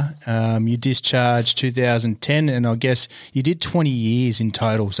later, you discharged 2010, and I guess you did 20 years in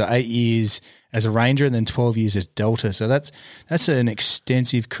total. So 8 years as a Ranger, and then 12 years at Delta. So that's an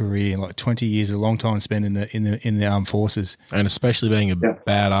extensive career. Like 20 years is a long time spent in the armed forces, and especially being a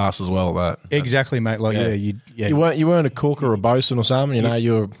badass as well. Exactly, mate. Like you weren't a cook or a bosun or something. You know,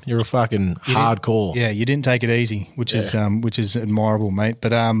 you're a fucking hardcore. Yeah, you didn't take it easy, which is admirable, mate.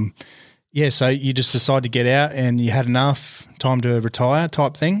 But so you just decided to get out, and you had enough time to retire,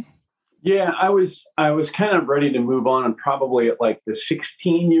 type thing. Yeah, I was kind of ready to move on, and probably at like the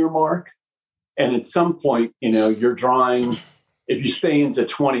 16-year mark. And at some point, you know, you're drawing, if you stay into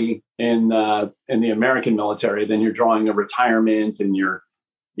 20 in the American military, then you're drawing a retirement and you're,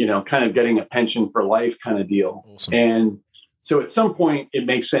 you know, kind of getting a pension for life kind of deal. Awesome. And so at some point it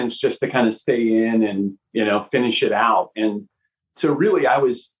makes sense just to kind of stay in and, you know, finish it out. And so really I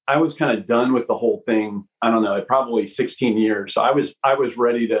was kind of done with the whole thing. I don't know, probably 16 years. So I was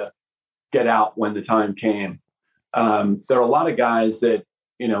ready to get out when the time came. There are a lot of guys that,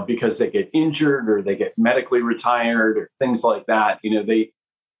 you know, because they get injured or they get medically retired or things like that, you know, they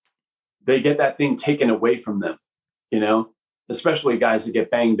get that thing taken away from them, you know, especially guys that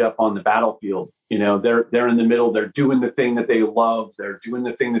get banged up on the battlefield. You know, they're in the middle, they're doing the thing that they love, they're doing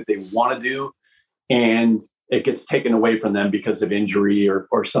the thing that they want to do, and it gets taken away from them because of injury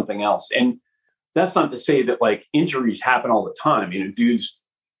or something else. And that's not to say that like injuries happen all the time. You know, dudes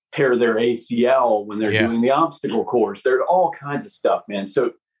tear their ACL when they're doing the obstacle course. There's all kinds of stuff, man.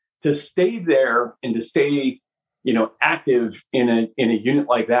 So to stay there and to stay, active in a unit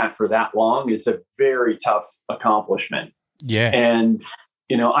like that for that long is a very tough accomplishment. Yeah. And,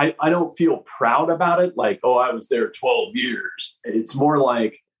 I don't feel proud about it. Like, oh, I was there 12 years. It's more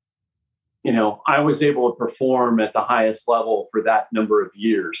like, I was able to perform at the highest level for that number of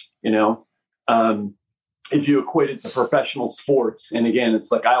years, if you equate it to professional sports. And again,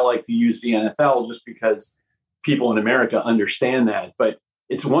 it's like, I like to use the NFL just because people in America understand that, but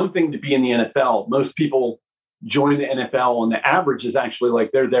it's one thing to be in the NFL. Most people join the NFL and the average is actually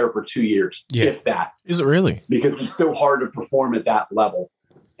like they're there for 2 years, if that. Is it really? Because it's so hard to perform at that level.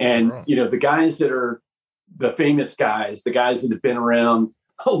 And, the guys that are the famous guys, the guys that have been around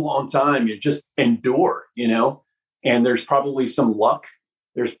a long time, you just endure, and there's probably some luck.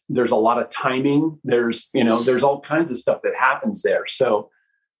 There's a lot of timing. There's all kinds of stuff that happens there. So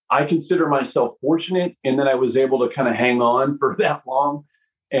I consider myself fortunate in that I was able to kind of hang on for that long.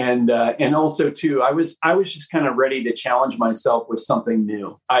 And also too, I was just kind of ready to challenge myself with something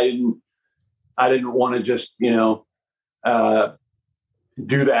new. I didn't want to just,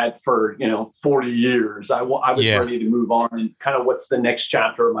 do that for 40 years. I was ready to move on and kind of what's the next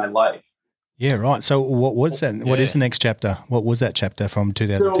chapter of my life. Yeah, right. So what was that? What is the next chapter? What was that chapter from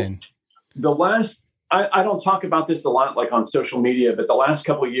 2010? So I don't talk about this a lot like on social media, but the last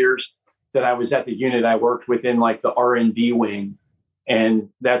couple of years that I was at the unit, I worked within like the R&D wing, and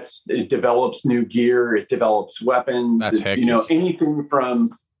it develops new gear, it develops weapons, That's hectic. Anything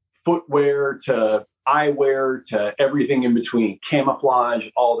from footwear to eyewear to everything in between, camouflage,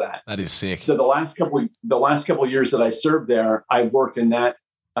 all that. That is sick. So the last couple of years that I served there, I worked in that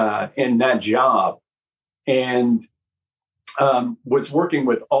job, and was working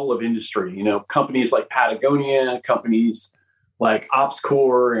with all of industry. Companies like Patagonia, companies like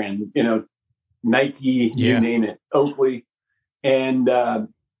OpsCore, and Nike, you name it, Oakley, and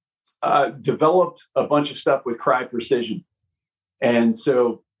developed a bunch of stuff with Crye Precision. And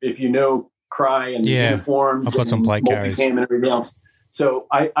so if Crye and uniforms, I've got some plate carriers and everything else. So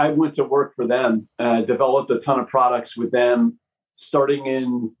I went to work for them, developed a ton of products with them, starting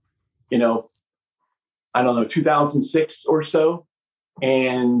in, 2006 or so.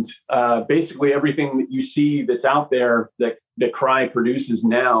 And basically everything that you see that's out there that Crye produces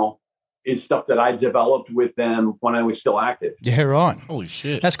now is stuff that I developed with them when I was still active. Yeah, right. Holy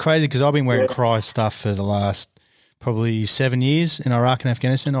shit. That's crazy because I've been wearing Crye stuff for the last probably 7 years in Iraq and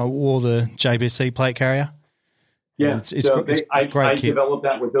Afghanistan. I wore the JBC plate carrier. Yeah, it's great. I developed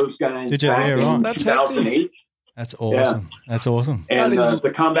that with those guys. Did you? Yeah, right. That's 2008. That's awesome. Yeah. That's awesome. And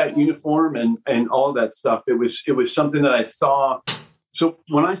the combat uniform and all that stuff. It was something that I saw. So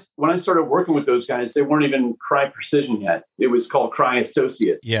when I started working with those guys, they weren't even Crye Precision yet. It was called Crye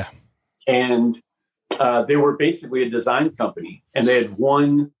Associates. Yeah, and they were basically a design company, and they had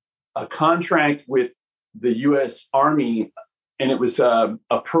won a contract with the U.S. Army, and it was a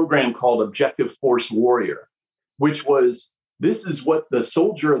program called Objective Force Warrior, which was, this is what the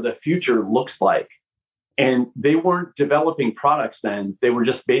soldier of the future looks like. And they weren't developing products then. They were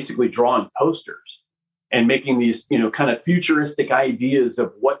just basically drawing posters and making these, kind of futuristic ideas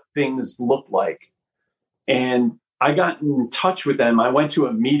of what things look like. And I got in touch with them. I went to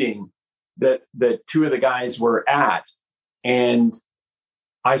a meeting that two of the guys were at, and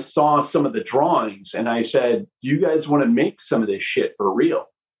I saw some of the drawings, and I said, you guys want to make some of this shit for real?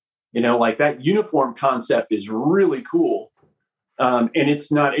 Like that uniform concept is really cool. And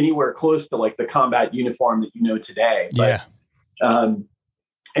it's not anywhere close to like the combat uniform that today. But,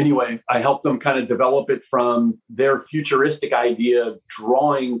 anyway, I helped them kind of develop it from their futuristic idea of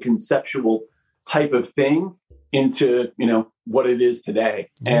drawing conceptual type of thing into, what it is today.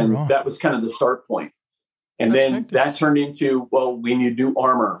 Yeah, and right. That was kind of the start point. And That's then hectic. that turned into, well, we need new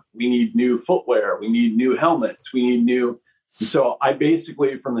armor. We need new footwear. We need new helmets. We need new. So I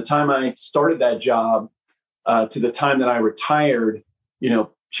basically, from the time I started that job to the time that I retired,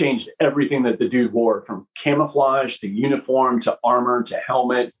 changed everything that the dude wore, from camouflage to uniform to armor to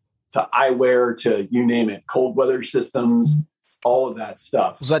helmet to eyewear to you name it, cold weather systems, all of that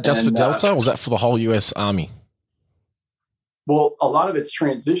stuff. Was that just for Delta or was that for the whole U.S. Army? Well, a lot of it's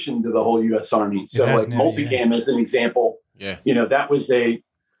transitioned to the whole U.S. Army. So like now, multicam as an example, that was a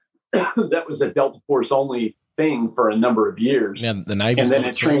Delta Force only thing for a number of years. Yeah, the Navy. And then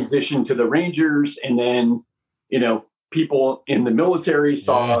it transitioned to the Rangers, and then, people in the military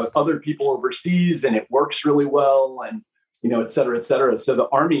saw other people overseas, and it works really well, and, et cetera, et cetera. So the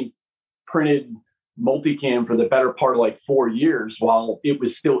Army printed multicam for the better part of like 4 years while it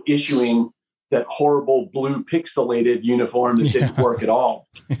was still issuing that horrible blue pixelated uniform that didn't work at all.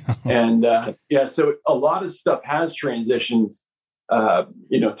 And so a lot of stuff has transitioned,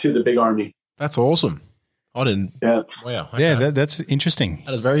 to the big Army. That's awesome. I didn't. Yeah. Wow. Okay. Yeah, that's interesting.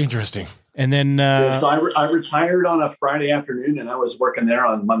 That is very interesting. And then, so I retired on a Friday afternoon, and I was working there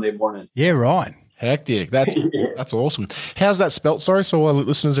on Monday morning. Yeah, right. Hectic. That's awesome. How's that spelt? Sorry, so our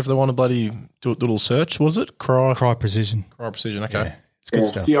listeners, if they want to bloody do a little search, was it Crye Precision? Crye Precision. Okay, yeah, it's good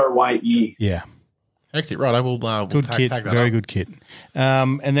stuff. CRYE. Yeah, hectic. Right, I will. Good kit, very good kit.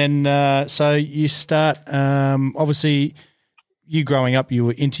 And then, so you start. Obviously, you growing up, you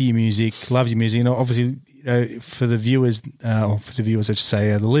were into your music, loved your music, and obviously, for the viewers, I should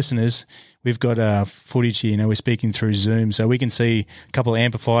say, the listeners. We've got footage here. We're speaking through Zoom, so we can see a couple of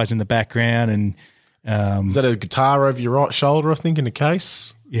amplifiers in the background. And is that a guitar over your right shoulder? I think in the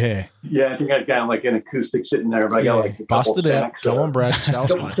case. Yeah. Yeah, I think I've got like an acoustic sitting there, but I got like a busted out. Go on, Brad.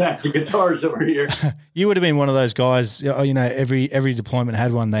 Couple stacks of guitars over here. You would have been one of those guys. Every deployment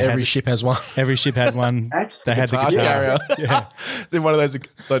had one. Every ship has one. Every ship had one. They had the guitar. Yeah. They're one of those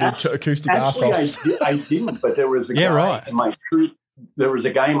acoustic assholes. I didn't, but there was a guy in my troop. There was a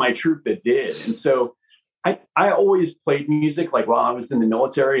guy in my troop that did. And so I always played music like while I was in the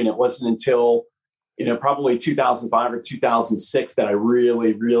military. And it wasn't until, probably 2005 or 2006 that I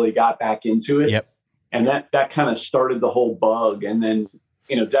really, really got back into it. Yep. And that kind of started the whole bug. And then,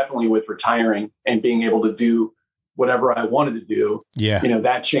 definitely with retiring and being able to do whatever I wanted to do,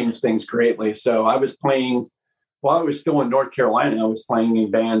 that changed things greatly. So I was playing while I was still in North Carolina, I was playing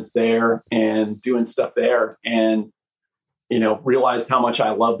in bands there and doing stuff there. And realized how much I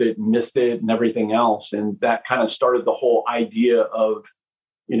loved it and missed it and everything else. And that kind of started the whole idea of,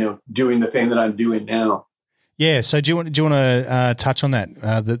 doing the thing that I'm doing now. Yeah. So do you want to touch on that,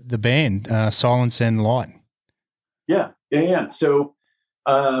 the band, Silence and Light? Yeah. So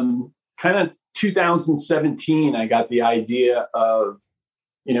kind of 2017, I got the idea of,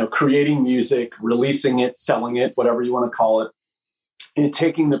 creating music, releasing it, selling it, whatever you want to call it, and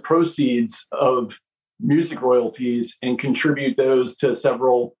taking the proceeds of music royalties and contribute those to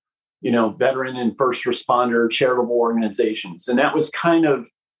several, veteran and first responder charitable organizations. And that was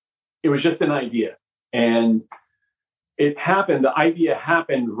it was just an idea. And the idea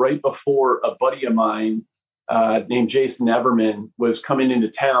happened right before a buddy of mine named Jason Everman was coming into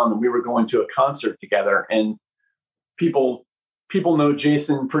town, and we were going to a concert together. And people know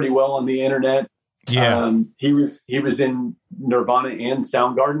Jason pretty well on the internet. Yeah. He was in Nirvana and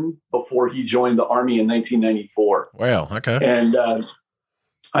Soundgarden before he joined the Army in 1994. Wow. Okay. And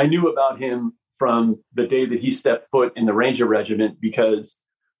I knew about him from the day that he stepped foot in the Ranger Regiment, because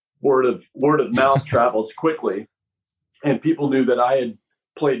word of mouth travels quickly, and people knew that I had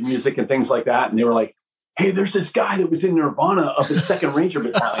played music and things like that. And they were like, "Hey, there's this guy that was in Nirvana up at 2nd Ranger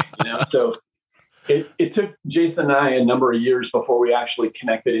Battalion." So it took Jason and I a number of years before we actually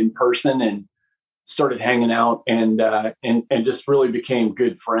connected in person and started hanging out and just really became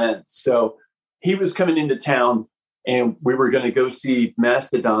good friends. So he was coming into town, and we were going to go see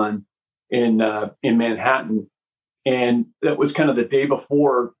Mastodon in Manhattan. And that was kind of the day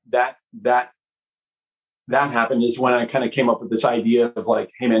before that happened, is when I kind of came up with this idea of like,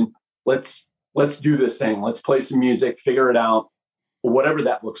 hey man, let's do this thing. Let's play some music, figure it out, whatever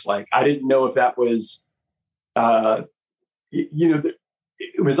that looks like. I didn't know if that was, it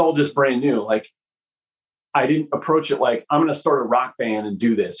was all just brand new. Like, I didn't approach it like, I'm going to start a rock band and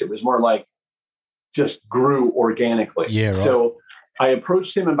do this. It was more like just grew organically. Yeah, right. So I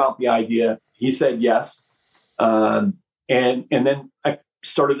approached him about the idea. He said yes. And then I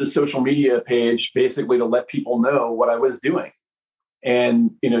started a social media page basically to let people know what I was doing,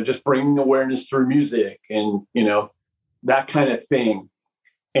 and, just bringing awareness through music and, that kind of thing.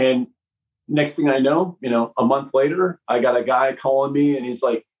 And next thing I know, a month later, I got a guy calling me, and he's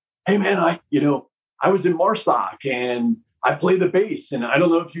like, "Hey man, I was in MARSOC and I play the bass, and I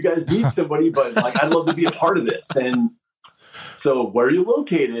don't know if you guys need somebody, but like, I'd love to be a part of this." And so, "Where are you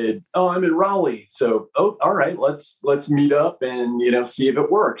located?" "Oh, I'm in Raleigh." So, "Oh, all right, let's meet up and, see if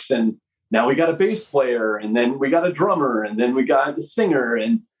it works." And now we got a bass player, and then we got a drummer, and then we got a singer,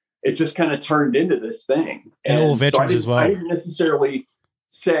 and it just kind of turned into this thing. And all veterans as well. I didn't necessarily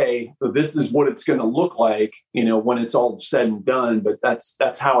say that this is what it's going to look like, when it's all said and done, but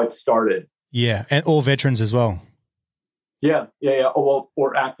that's how it started. Yeah, and all veterans as well. Yeah. Oh, well,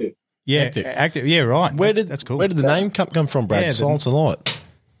 or active. Yeah, active. Yeah, right. That's cool. Where did the name come from, Brad? Yeah, Silence and Light.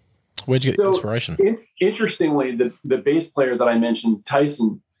 Where'd you get the inspiration? Interestingly, the bass player that I mentioned,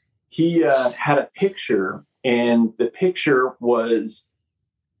 Tyson, he had a picture, and the picture was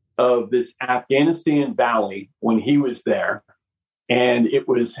of this Afghanistan valley when he was there. And it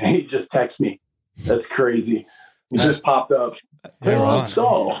was, hey, just text me. That's crazy. He just popped up.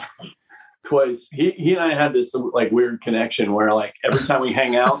 So twice. He and I had this like weird connection where like every time we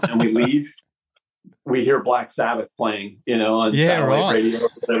hang out and we leave, we hear Black Sabbath playing, on satellite radio or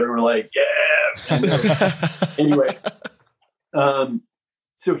whatever. And we're like, yeah. And, anyway,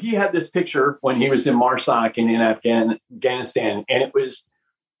 so he had this picture when he was in Marsak and in Afghanistan, and it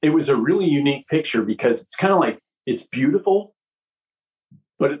was a really unique picture because it's kind of like, it's beautiful,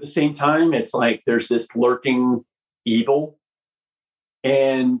 but at the same time, it's like there's this lurking evil.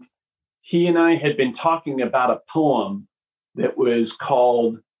 And he and I had been talking about a poem that was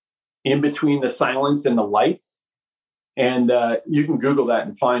called In Between the Silence and the Light. And you can Google that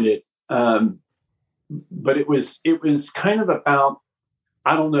and find it. But it was kind of about,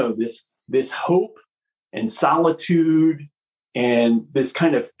 I don't know, this hope and solitude and this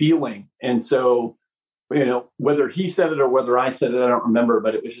kind of feeling. And so, whether he said it or whether I said it, I don't remember,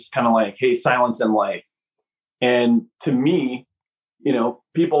 but it was just kind of like, hey, silence and light. And to me,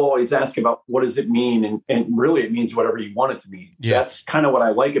 people always ask about what does it mean? And really it means whatever you want it to mean. Yeah. That's kind of what I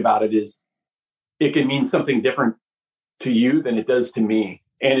like about it is it can mean something different to you than it does to me.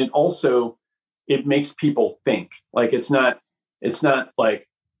 And it makes people think. Like it's not like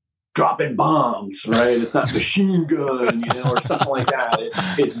dropping bombs, right? It's not machine gun, or something like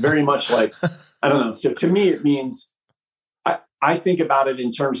that. It's very much like, I don't know. So to me, it means I think about it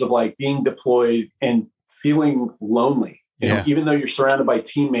in terms of like being deployed and feeling lonely, even though you're surrounded by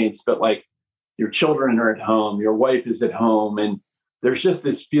teammates, but like your children are at home, your wife is at home, and there's just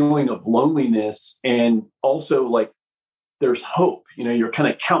this feeling of loneliness. And also like there's hope, you're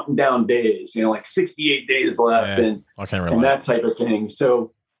kind of counting down days, like 68 days left and that type of thing.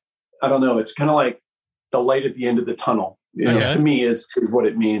 So I don't know. It's kind of like the light at the end of the tunnel, to me is what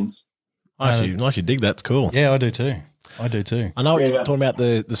it means. I actually dig that. It's cool. Yeah, I do too. I know you're talking about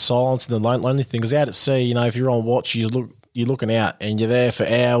the silence and the lonely thing. Because out at sea, if you're on watch, you're looking out and you're there for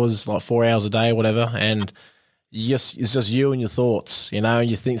hours, like 4 hours a day, whatever, and it's just you and your thoughts, and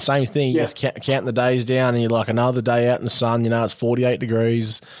you think same thing. You just counting the days down, and you're like another day out in the sun. It's 48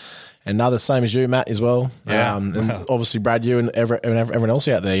 degrees, and another same as you, Matt, as well. Yeah, and obviously Brad, you and everyone else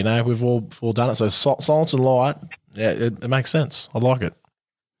out there. We've all done it. So silence and light, it makes sense. I like it.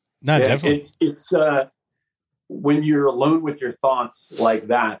 No, definitely. It's when you're alone with your thoughts like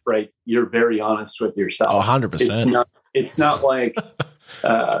that, right? You're very honest with yourself. 100%. It's not like,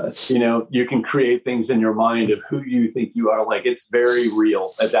 you can create things in your mind of who you think you are. Like it's very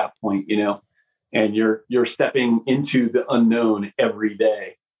real at that point, and you're stepping into the unknown every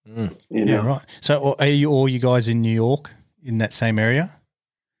day. Yeah, right. So are you guys in New York in that same area?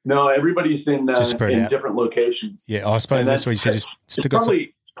 No, everybody's in different locations. Yeah, I suppose that's what you said. It's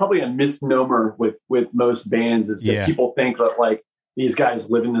probably a misnomer with most bands is that people think that like these guys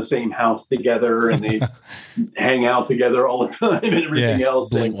live in the same house together and they hang out together all the time and everything else.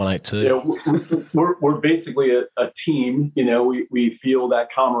 Blink 182. We're basically a team. We feel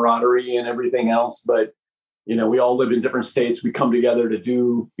that camaraderie and everything else, but we all live in different states. We come together to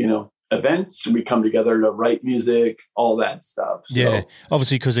do events. We come together to write music, all that stuff. So, yeah,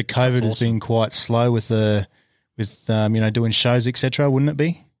 obviously because of COVID has been quite slow with doing shows, etc. Wouldn't it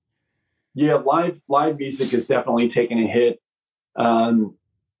be? Yeah, live music has definitely taken a hit.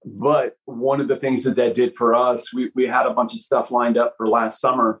 But one of the things that did for us, we had a bunch of stuff lined up for last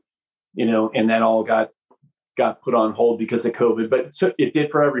summer, and that all got put on hold because of COVID. But so it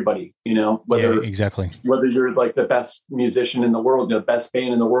did for everybody, whether you're like the best musician in the world, the best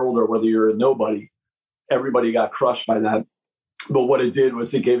band in the world, or whether you're a nobody, everybody got crushed by that. But what it did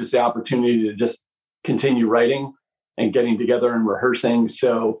was it gave us the opportunity to just continue writing and getting together and rehearsing.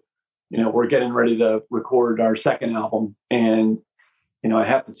 So, we're getting ready to record our second album. And, I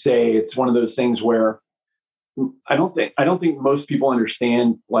have to say it's one of those things where I don't think most people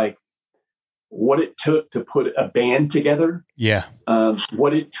understand like what it took to put a band together. Yeah.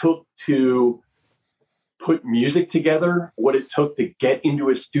 What it took to put music together, what it took to get into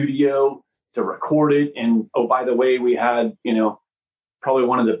a studio to record it. And, oh, by the way, we had, probably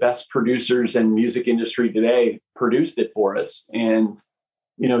one of the best producers in music industry today produced it for us. And,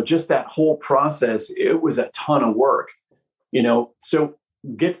 just that whole process, it was a ton of work, so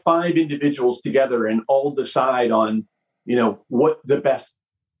get 5 individuals together and all decide on, what the best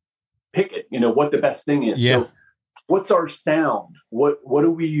what the best thing is. Yeah. So what's our sound? What do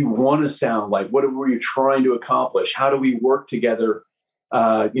we want to sound like? What are we trying to accomplish? How do we work together?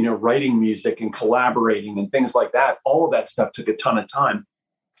 Writing music and collaborating and things like that. All of that stuff took a ton of time.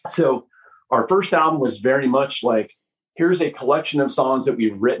 So our first album was very much like, here's a collection of songs that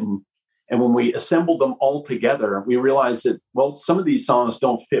we've written, And when we assembled them all together, we realized that, well, some of these songs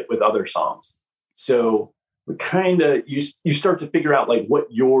don't fit with other songs. So we kind of, you start to figure out like what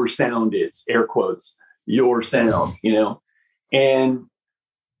your sound is, air quotes, your sound, you know? And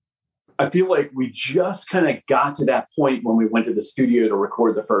I feel like we just kind of got to that point when we went to the studio to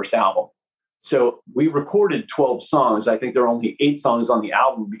record the first album. So we recorded 12 songs. I think there are only 8 songs on the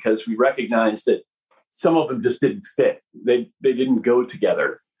album because we recognized that some of them just didn't fit. They didn't go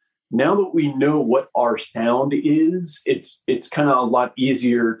together. Now that we know what our sound is, it's kind of a lot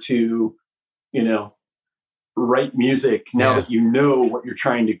easier to, you know, write music now that you know what you're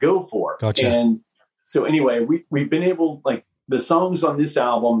trying to go for. Gotcha. And so anyway, we've been able, like the songs on this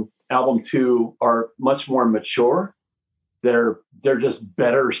album 2 are much more mature. They're just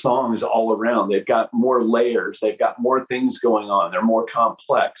better songs all around. They've got more layers. They've got more things going on. They're more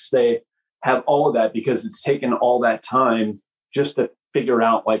complex. They have all of that because it's taken all that time just to figure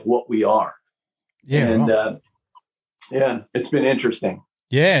out like what we are. Yeah. And right. It's been interesting.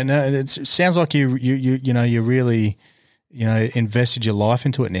 Yeah, no, it sounds like you really, invested your life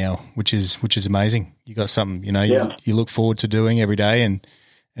into it now, which is amazing. You got something, you look forward to doing every day,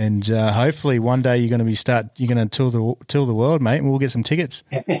 and hopefully one day you're going to tour the world, mate, and we'll get some tickets.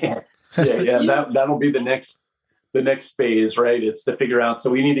 That'll be the next phase, right? It's to figure out. So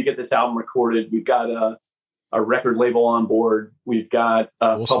we need to get this album recorded. We've got a record label on board. We've got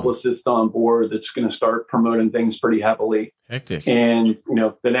a publicist on board that's going to start promoting things pretty heavily. Hectic. And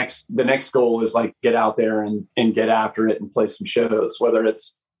the next goal is like get out there and get after it and play some shows, whether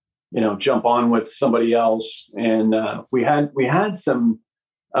it's jump on with somebody else. And we had some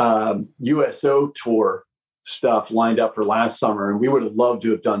USO tour stuff lined up for last summer, and we would have loved to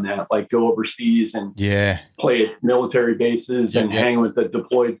have done that, like go overseas and play at military bases and hang with the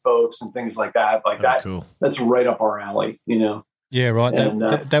deployed folks and things like that. Like cool. That's right up our alley, Yeah, right. And,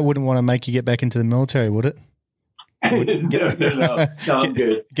 that wouldn't want to make you get back into the military, would it? No, I'm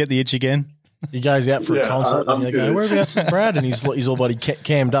good. Get the itch again. He goes out for a concert and you go, whereabouts is Brad? And he's all bloody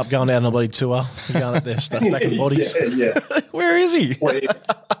cammed up, going down on a bloody tour. He's going up there, stacking bodies. Where is he?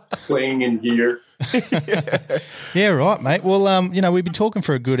 Playing in gear. Yeah, right, mate. Well, we've been talking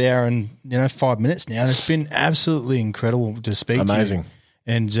for a good hour and 5 minutes now, and it's been absolutely incredible to speak to you. Amazing.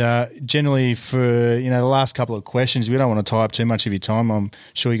 And generally for, the last couple of questions, we don't want to tie up too much of your time. I'm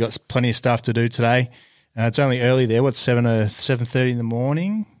sure you got plenty of stuff to do today. It's only early there. What's 7:30 in the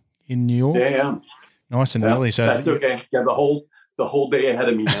morning in New York? Yeah. Nice and early. So that's okay. Yeah, the whole day ahead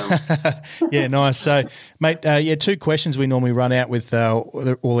of me now. Yeah, nice. So, mate, 2 questions we normally run out with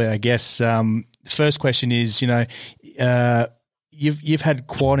all our guests. First question is, you've had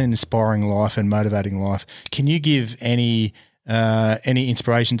quite an inspiring life and motivating life. Can you give any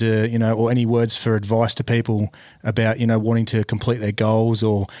inspiration to, or any words for advice to people about, wanting to complete their goals,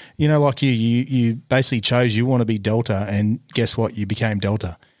 or, like you basically chose you want to be Delta, and guess what? You became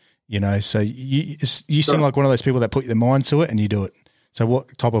Delta, so you seem like one of those people that put their mind to it and you do it. So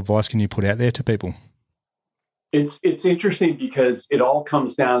what type of advice can you put out there to people? It's interesting because it all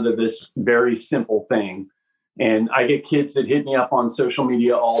comes down to this very simple thing. And I get kids that hit me up on social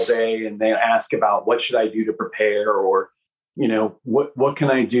media all day and they ask about what should I do to prepare, or, what can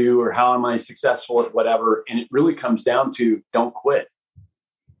I do, or how am I successful at whatever? And it really comes down to don't quit.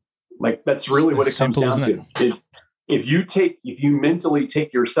 Like that's really what it comes down to. If you mentally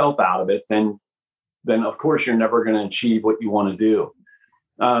take yourself out of it, then of course you're never going to achieve what you want to do.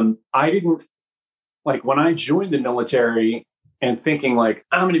 I didn't, like when I joined the military and thinking like,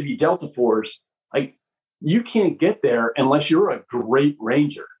 I'm going to be Delta Force, like you can't get there unless you're a great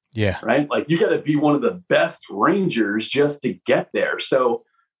Ranger. Yeah. Right. Like you got to be one of the best Rangers just to get there. So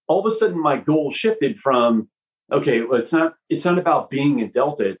all of a sudden my goal shifted from, okay, well, it's not about being a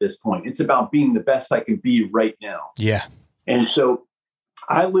Delta at this point. It's about being the best I can be right now. Yeah. And so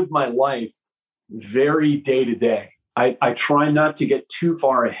I live my life very day to day. I try not to get too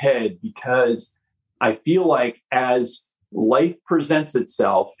far ahead because I feel like as life presents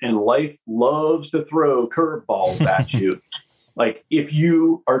itself and life loves to throw curveballs at you, like if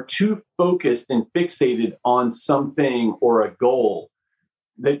you are too focused and fixated on something or a goal,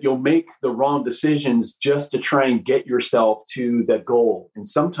 that you'll make the wrong decisions just to try and get yourself to that goal. And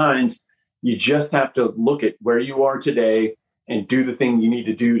sometimes you just have to look at where you are today and do the thing you need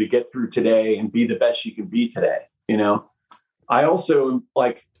to do to get through today and be the best you can be today. I also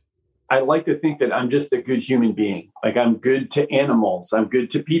I like to think that I'm just a good human being. Like I'm good to animals. I'm good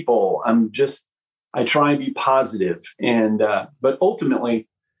to people. I try and be positive. And, but ultimately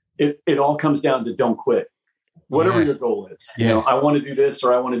it all comes down to don't quit. Whatever your goal is, I want to do this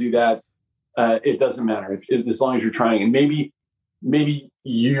or I want to do that. It doesn't matter as long as you're trying. And maybe maybe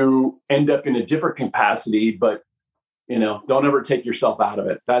you end up in a different capacity, but don't ever take yourself out of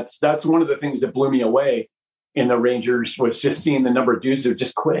it. That's one of the things that blew me away in the Rangers, was just seeing the number of dudes who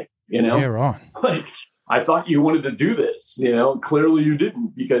just quit, Yeah, right. Like, I thought you wanted to do this, clearly you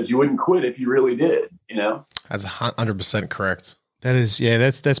didn't, because you wouldn't quit if you really did, That's 100% correct. That is,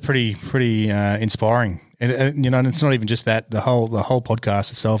 that's pretty inspiring. And and it's not even just that, the whole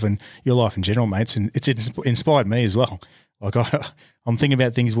podcast itself and your life in general, mates, and it's inspired me as well. Like I'm thinking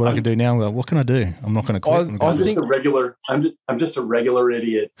about things, what I can do now. Like, what can I do? I'm not going to quit. I'm just a regular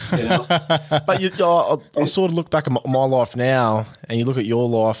idiot, But I sort of look back at my life now, and you look at your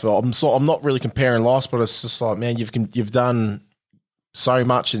life. I'm not really comparing lives, but it's just like, man, you've done so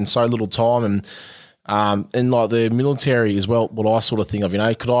much in so little time, and like the military as well. What I sort of think of,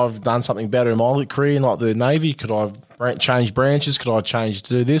 could I have done something better in my career in like the Navy? Could I have changed branches? Could I change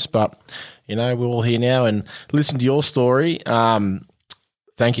to do this? But we're all here now, and listen to your story.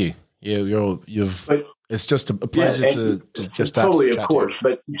 Thank you. It's just a pleasure to just totally, of course.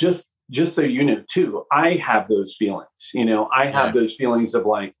 But just so you know, too, I have those feelings. I have those feelings of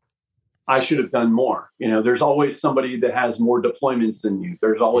like, I should have done more. There's always somebody that has more deployments than you.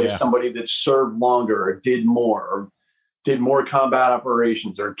 There's always somebody that served longer or did more combat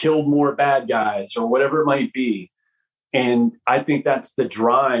operations or killed more bad guys or whatever it might be. And I think that's the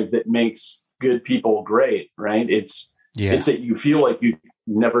drive that makes good people great, right? It's that you feel like you've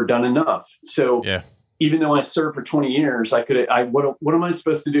never done enough. So even though I served for 20 years, what am I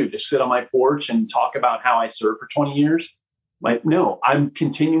supposed to do? Just sit on my porch and talk about how I served for 20 years? Like, no, I'm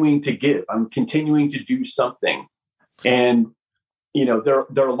continuing to give. I'm continuing to do something. And, there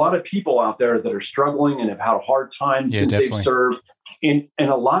are a lot of people out there that are struggling and have had a hard time since they've served. And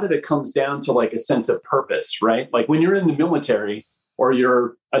a lot of it comes down to like a sense of purpose, right? Like when you're in the military or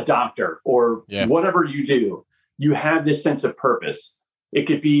you're a doctor or whatever you do, you have this sense of purpose. It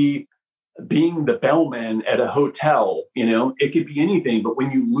could be being the bellman at a hotel, it could be anything. But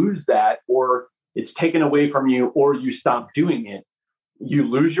when you lose that, or it's taken away from you, or you stop doing it, you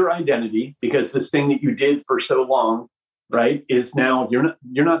lose your identity, because this thing that you did for so long, right, is now you're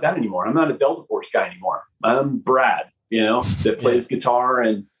not that anymore. I'm not a Delta Force guy anymore. I'm Brad, that plays guitar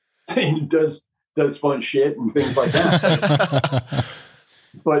and does fun shit and things like that.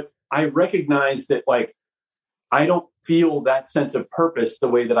 But I recognize that, like, I don't feel that sense of purpose the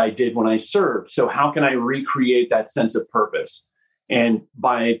way that I did when I served. So how can I recreate that sense of purpose? And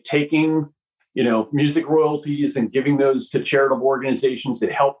by taking music royalties and giving those to charitable organizations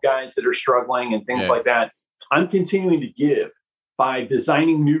that help guys that are struggling and things like that, I'm continuing to give by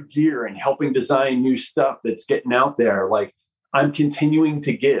designing new gear and helping design new stuff that's getting out there. Like, I'm continuing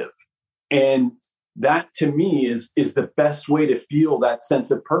to give. And that to me is the best way to feel that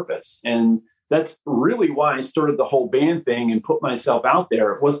sense of purpose. And that's really why I started the whole band thing and put myself out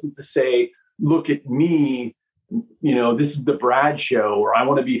there. It wasn't to say, look at me, this is the Brad show, or I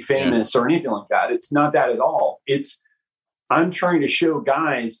want to be famous or anything like that. It's not that at all. I'm trying to show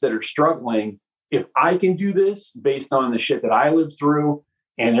guys that are struggling, if I can do this based on the shit that I lived through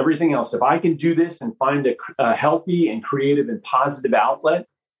and everything else, if I can do this and find a healthy and creative and positive outlet,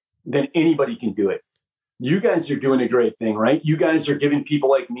 then anybody can do it. You guys are doing a great thing, right? You guys are giving people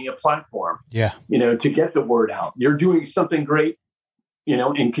like me a platform, to get the word out. You're doing something great,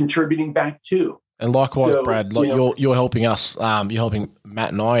 and contributing back too. And likewise, Brad, you're helping us. You're helping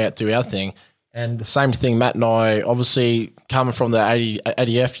Matt and I out do our thing. And the same thing, Matt and I, obviously coming from the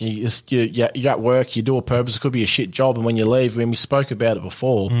ADF, you're at work, you do a purpose. It could be a shit job, and when you leave, when we spoke about it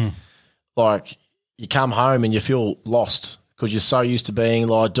before, like you come home and you feel lost, because you're so used to being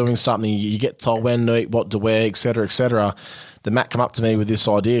like doing something. You get told when to eat, what to wear, et cetera, et cetera. Then Matt come up to me with this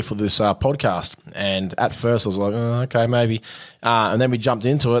idea for this podcast. And at first I was like, oh, okay, maybe. And then we jumped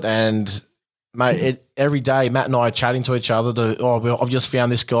into it, and mate, every day Matt and I are chatting to each other. I've just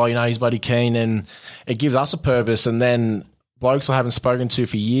found this guy, he's bloody keen, and it gives us a purpose. And then blokes I haven't spoken to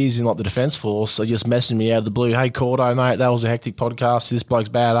for years in like the Defence Force are just messaging me out of the blue. Hey, Cordo, mate, that was a hectic podcast. This bloke's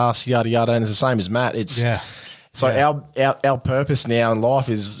badass, yada, yada. And it's the same as Matt. Our purpose now in life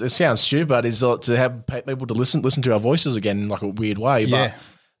is, it sounds stupid, is to have people to listen to our voices again in like a weird way. But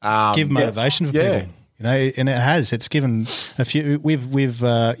give motivation for people. And it's given a few. We've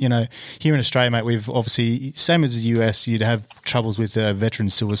here in Australia, mate. We've obviously, same as the US, you'd have troubles with veteran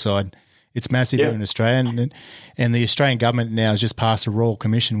suicide. It's massive here in Australia, and the Australian government now has just passed a Royal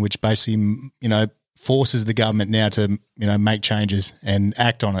Commission, which basically forces the government now to make changes and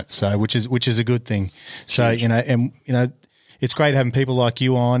act on it. So which is a good thing. So it's great having people like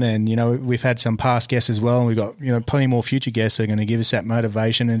you on, and we've had some past guests as well, and we've got plenty more future guests that are going to give us that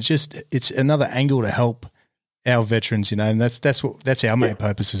motivation. And it's another angle to help our veterans, and that's our main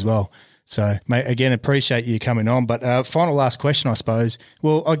purpose as well. So, mate, again, appreciate you coming on. But final last question, I suppose.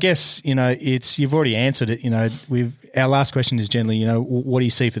 Well, I guess you've already answered it. Our last question is generally, what do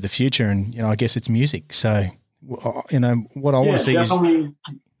you see for the future? And I guess it's music. So, what I want to see is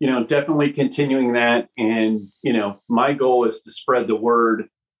definitely continuing that. And my goal is to spread the word,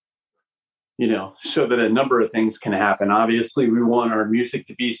 so that a number of things can happen. Obviously, we want our music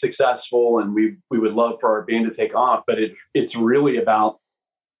to be successful, and we would love for our band to take off. But it's really about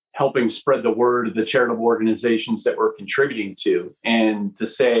helping spread the word of the charitable organizations that we're contributing to, and to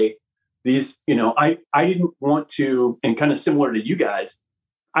say these, I didn't want to, and kind of similar to you guys,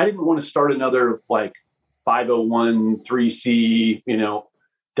 I didn't want to start another like 501(c),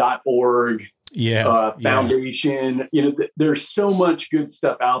 .org foundation. There's so much good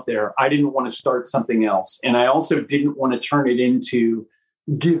stuff out there. I didn't want to start something else. And I also didn't want to turn it into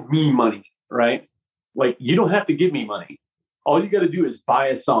give me money, right? Like, you don't have to give me money. All you got to do is buy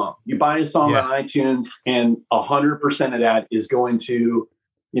a song. You buy a song on iTunes, and 100% of that is going to,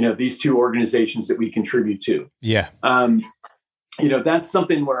 these two organizations that we contribute to. Yeah. That's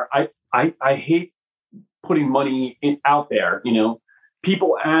something where I hate putting money out there.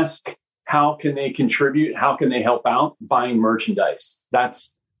 People ask, how can they contribute? How can they help out? Buying merchandise.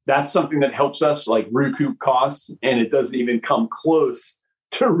 That's something that helps us like recoup costs, and it doesn't even come close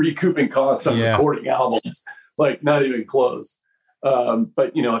to recouping costs on recording albums. Like, not even close.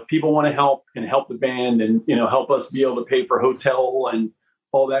 But if people want to help and help the band, and help us be able to pay for hotel and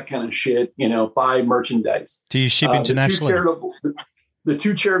all that kind of shit, buy merchandise. Do you ship internationally? The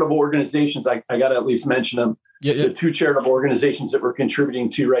two charitable organizations, I got to at least mention them. The two charitable organizations that we're contributing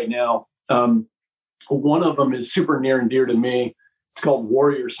to right now. One of them is super near and dear to me. It's called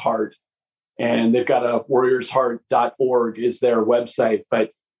Warrior's Heart, and they've got a warriorsheart.org is their website,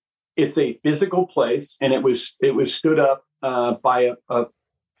 but it's a physical place, and it was stood up by a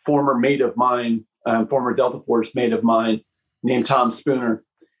former mate of mine, former Delta Force mate of mine named Tom Spooner.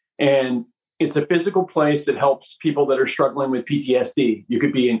 And it's a physical place that helps people that are struggling with PTSD. You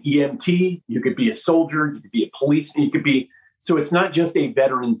could be an EMT, you could be a soldier, you could be a policeman, so it's not just a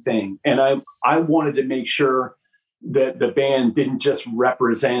veteran thing. And I wanted to make sure that the band didn't just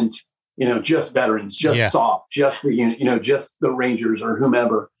represent, just veterans, just soft, just the, just the Rangers or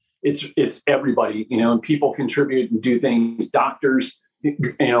whomever. It's everybody, and people contribute and do things. Doctors,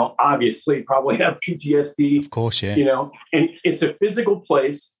 obviously probably have PTSD. Of course, yeah. And it's a physical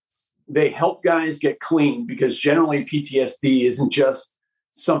place. They help guys get clean, because generally PTSD isn't just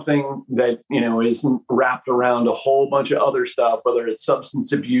something that, isn't wrapped around a whole bunch of other stuff, whether it's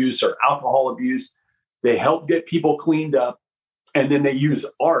substance abuse or alcohol abuse. They help get people cleaned up, and then they use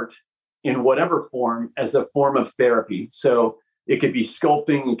art in whatever form as a form of therapy. So it could be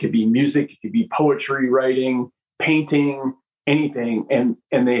sculpting, it could be music, it could be poetry writing, painting, anything. And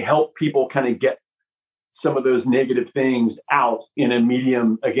they help people kind of get some of those negative things out in a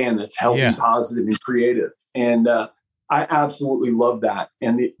medium, again, that's healthy, positive, and creative. And I absolutely love that.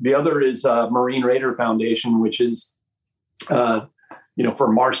 And the other is Marine Raider Foundation, which is, for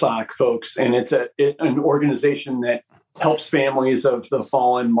MARSOC folks. And it's an organization that helps families of the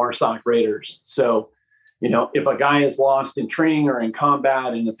fallen MARSOC Raiders. So, if a guy is lost in training or in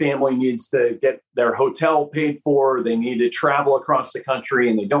combat, and the family needs to get their hotel paid for, they need to travel across the country,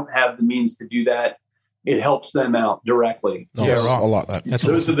 and they don't have the means to do that, it helps them out directly. I like that.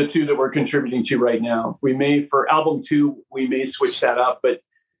 Those are the two that we're contributing to right now. We may, for album 2, we may switch that up, but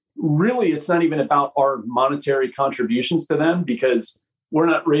really it's not even about our monetary contributions to them, because we're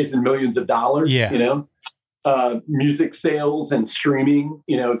not raising millions of dollars. Music sales and streaming,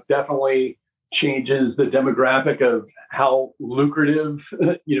 definitely changes the demographic of how lucrative,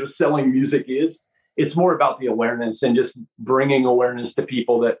 selling music is. It's more about the awareness and just bringing awareness to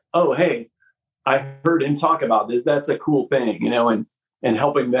people that, oh, hey, I heard him talk about this. That's a cool thing, and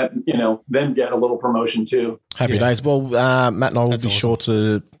helping them, them get a little promotion too. Happy days. Well, Matt and I will be sure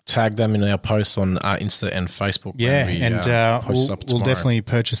to tag them in our posts on Insta and Facebook. Yeah, we'll definitely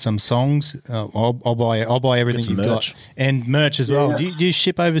purchase some songs. I'll buy everything you've got, and merch as well. Do you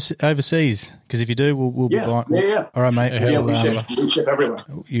ship overseas? Because if you do, we'll be buying. Yeah. All right, mate. We ship everywhere.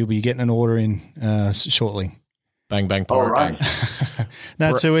 You'll be getting an order in shortly. Bang, bang, all right.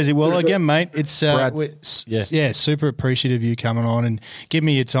 Not too easy. Well, again, mate, it's super appreciative of you coming on and giving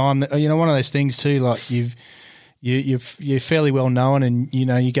me your time. One of those things too, like you're fairly well known, and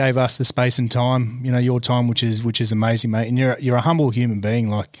you gave us the space and time, your time, which is amazing, mate. And you're a humble human being.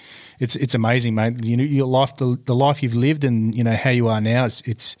 Like it's amazing, mate. Your life, the life you've lived, and how you are now.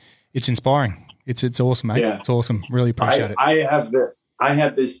 It's inspiring. It's awesome, mate. Yeah. It's awesome. Really appreciate it. I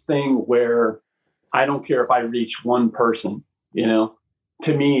have this thing where I don't care if I reach one person, you know.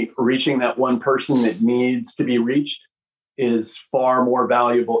 To me, reaching that one person that needs to be reached is far more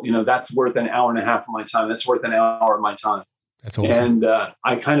valuable. You know, that's worth an hour and a half of my time. That's worth an hour of my time. That's awesome. And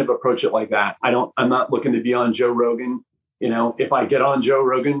I kind of approach it like that. I'm not looking to be on Joe Rogan. You know, if I get on Joe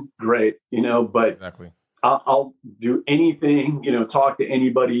Rogan, great, you know, but Exactly. I'll do anything, you know, talk to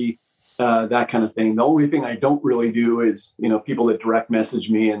anybody, that kind of thing. The only thing I don't really do is, you know, people that direct message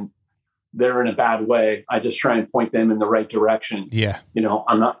me and they're in a bad way. I just try and point them in the right direction. Yeah. You know,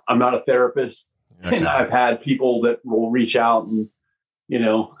 I'm not a therapist. Okay. And I've had people that will reach out and, you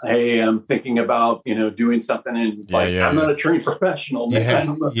know, hey, I'm thinking about, you know, doing something. And I'm not a trained professional.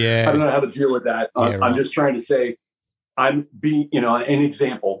 Man. Yeah. I don't know how to deal with that. I'm just trying to say, you know, an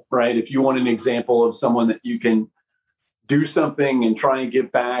example, right? If you want an example of someone that you can do something and try and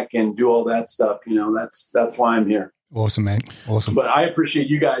give back and do all that stuff, you know, that's why I'm here. Awesome, man. Awesome. But I appreciate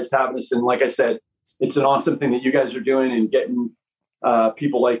you guys having us. And like I said, it's an awesome thing that you guys are doing and getting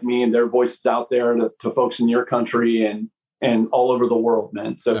people like me and their voices out there to folks in your country and all over the world,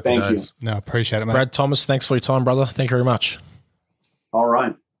 man. So thank you. No, appreciate it, man. Brad Thomas, thanks for your time, brother. Thank you very much. All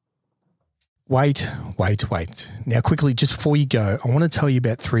right. Wait. Now, quickly, just before you go, I want to tell you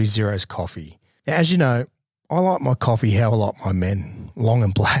about 3 Zeros Coffee. Now, as you know, I like my coffee how I like my men, long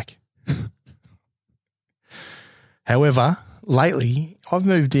and black. However, lately, I've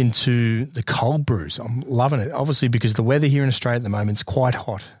moved into the cold brews. I'm loving it, obviously, because the weather here in Australia at the moment is quite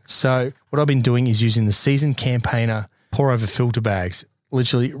hot. So what I've been doing is using the Seasoned Campaigner pour-over filter bags.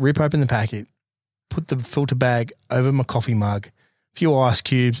 Literally rip open the packet, put the filter bag over my coffee mug, a few ice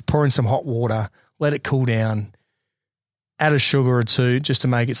cubes, pour in some hot water, let it cool down, add a sugar or two just to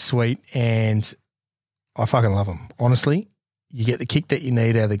make it sweet, and I fucking love them. Honestly, you get the kick that you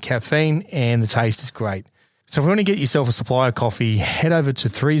need out of the caffeine and the taste is great. So if you want to get yourself a supply of coffee, head over to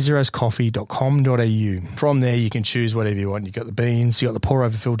 30scoffee.com.au. From there, you can choose whatever you want. You've got the beans, you've got the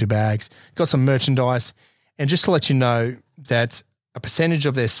pour-over filter bags, you've got some merchandise. And just to let you know that a percentage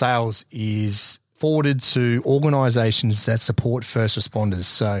of their sales is forwarded to organisations that support first responders.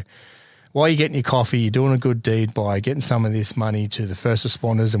 So while you're getting your coffee, you're doing a good deed by getting some of this money to the first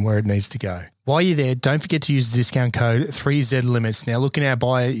responders and where it needs to go. While you're there, don't forget to use the discount code 3ZLimits. Now, look in our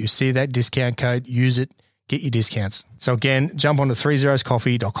bio, you see that discount code, use it. Get your discounts. So again, jump on to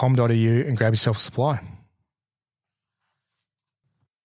 30scoffee.com.au and grab yourself a supply.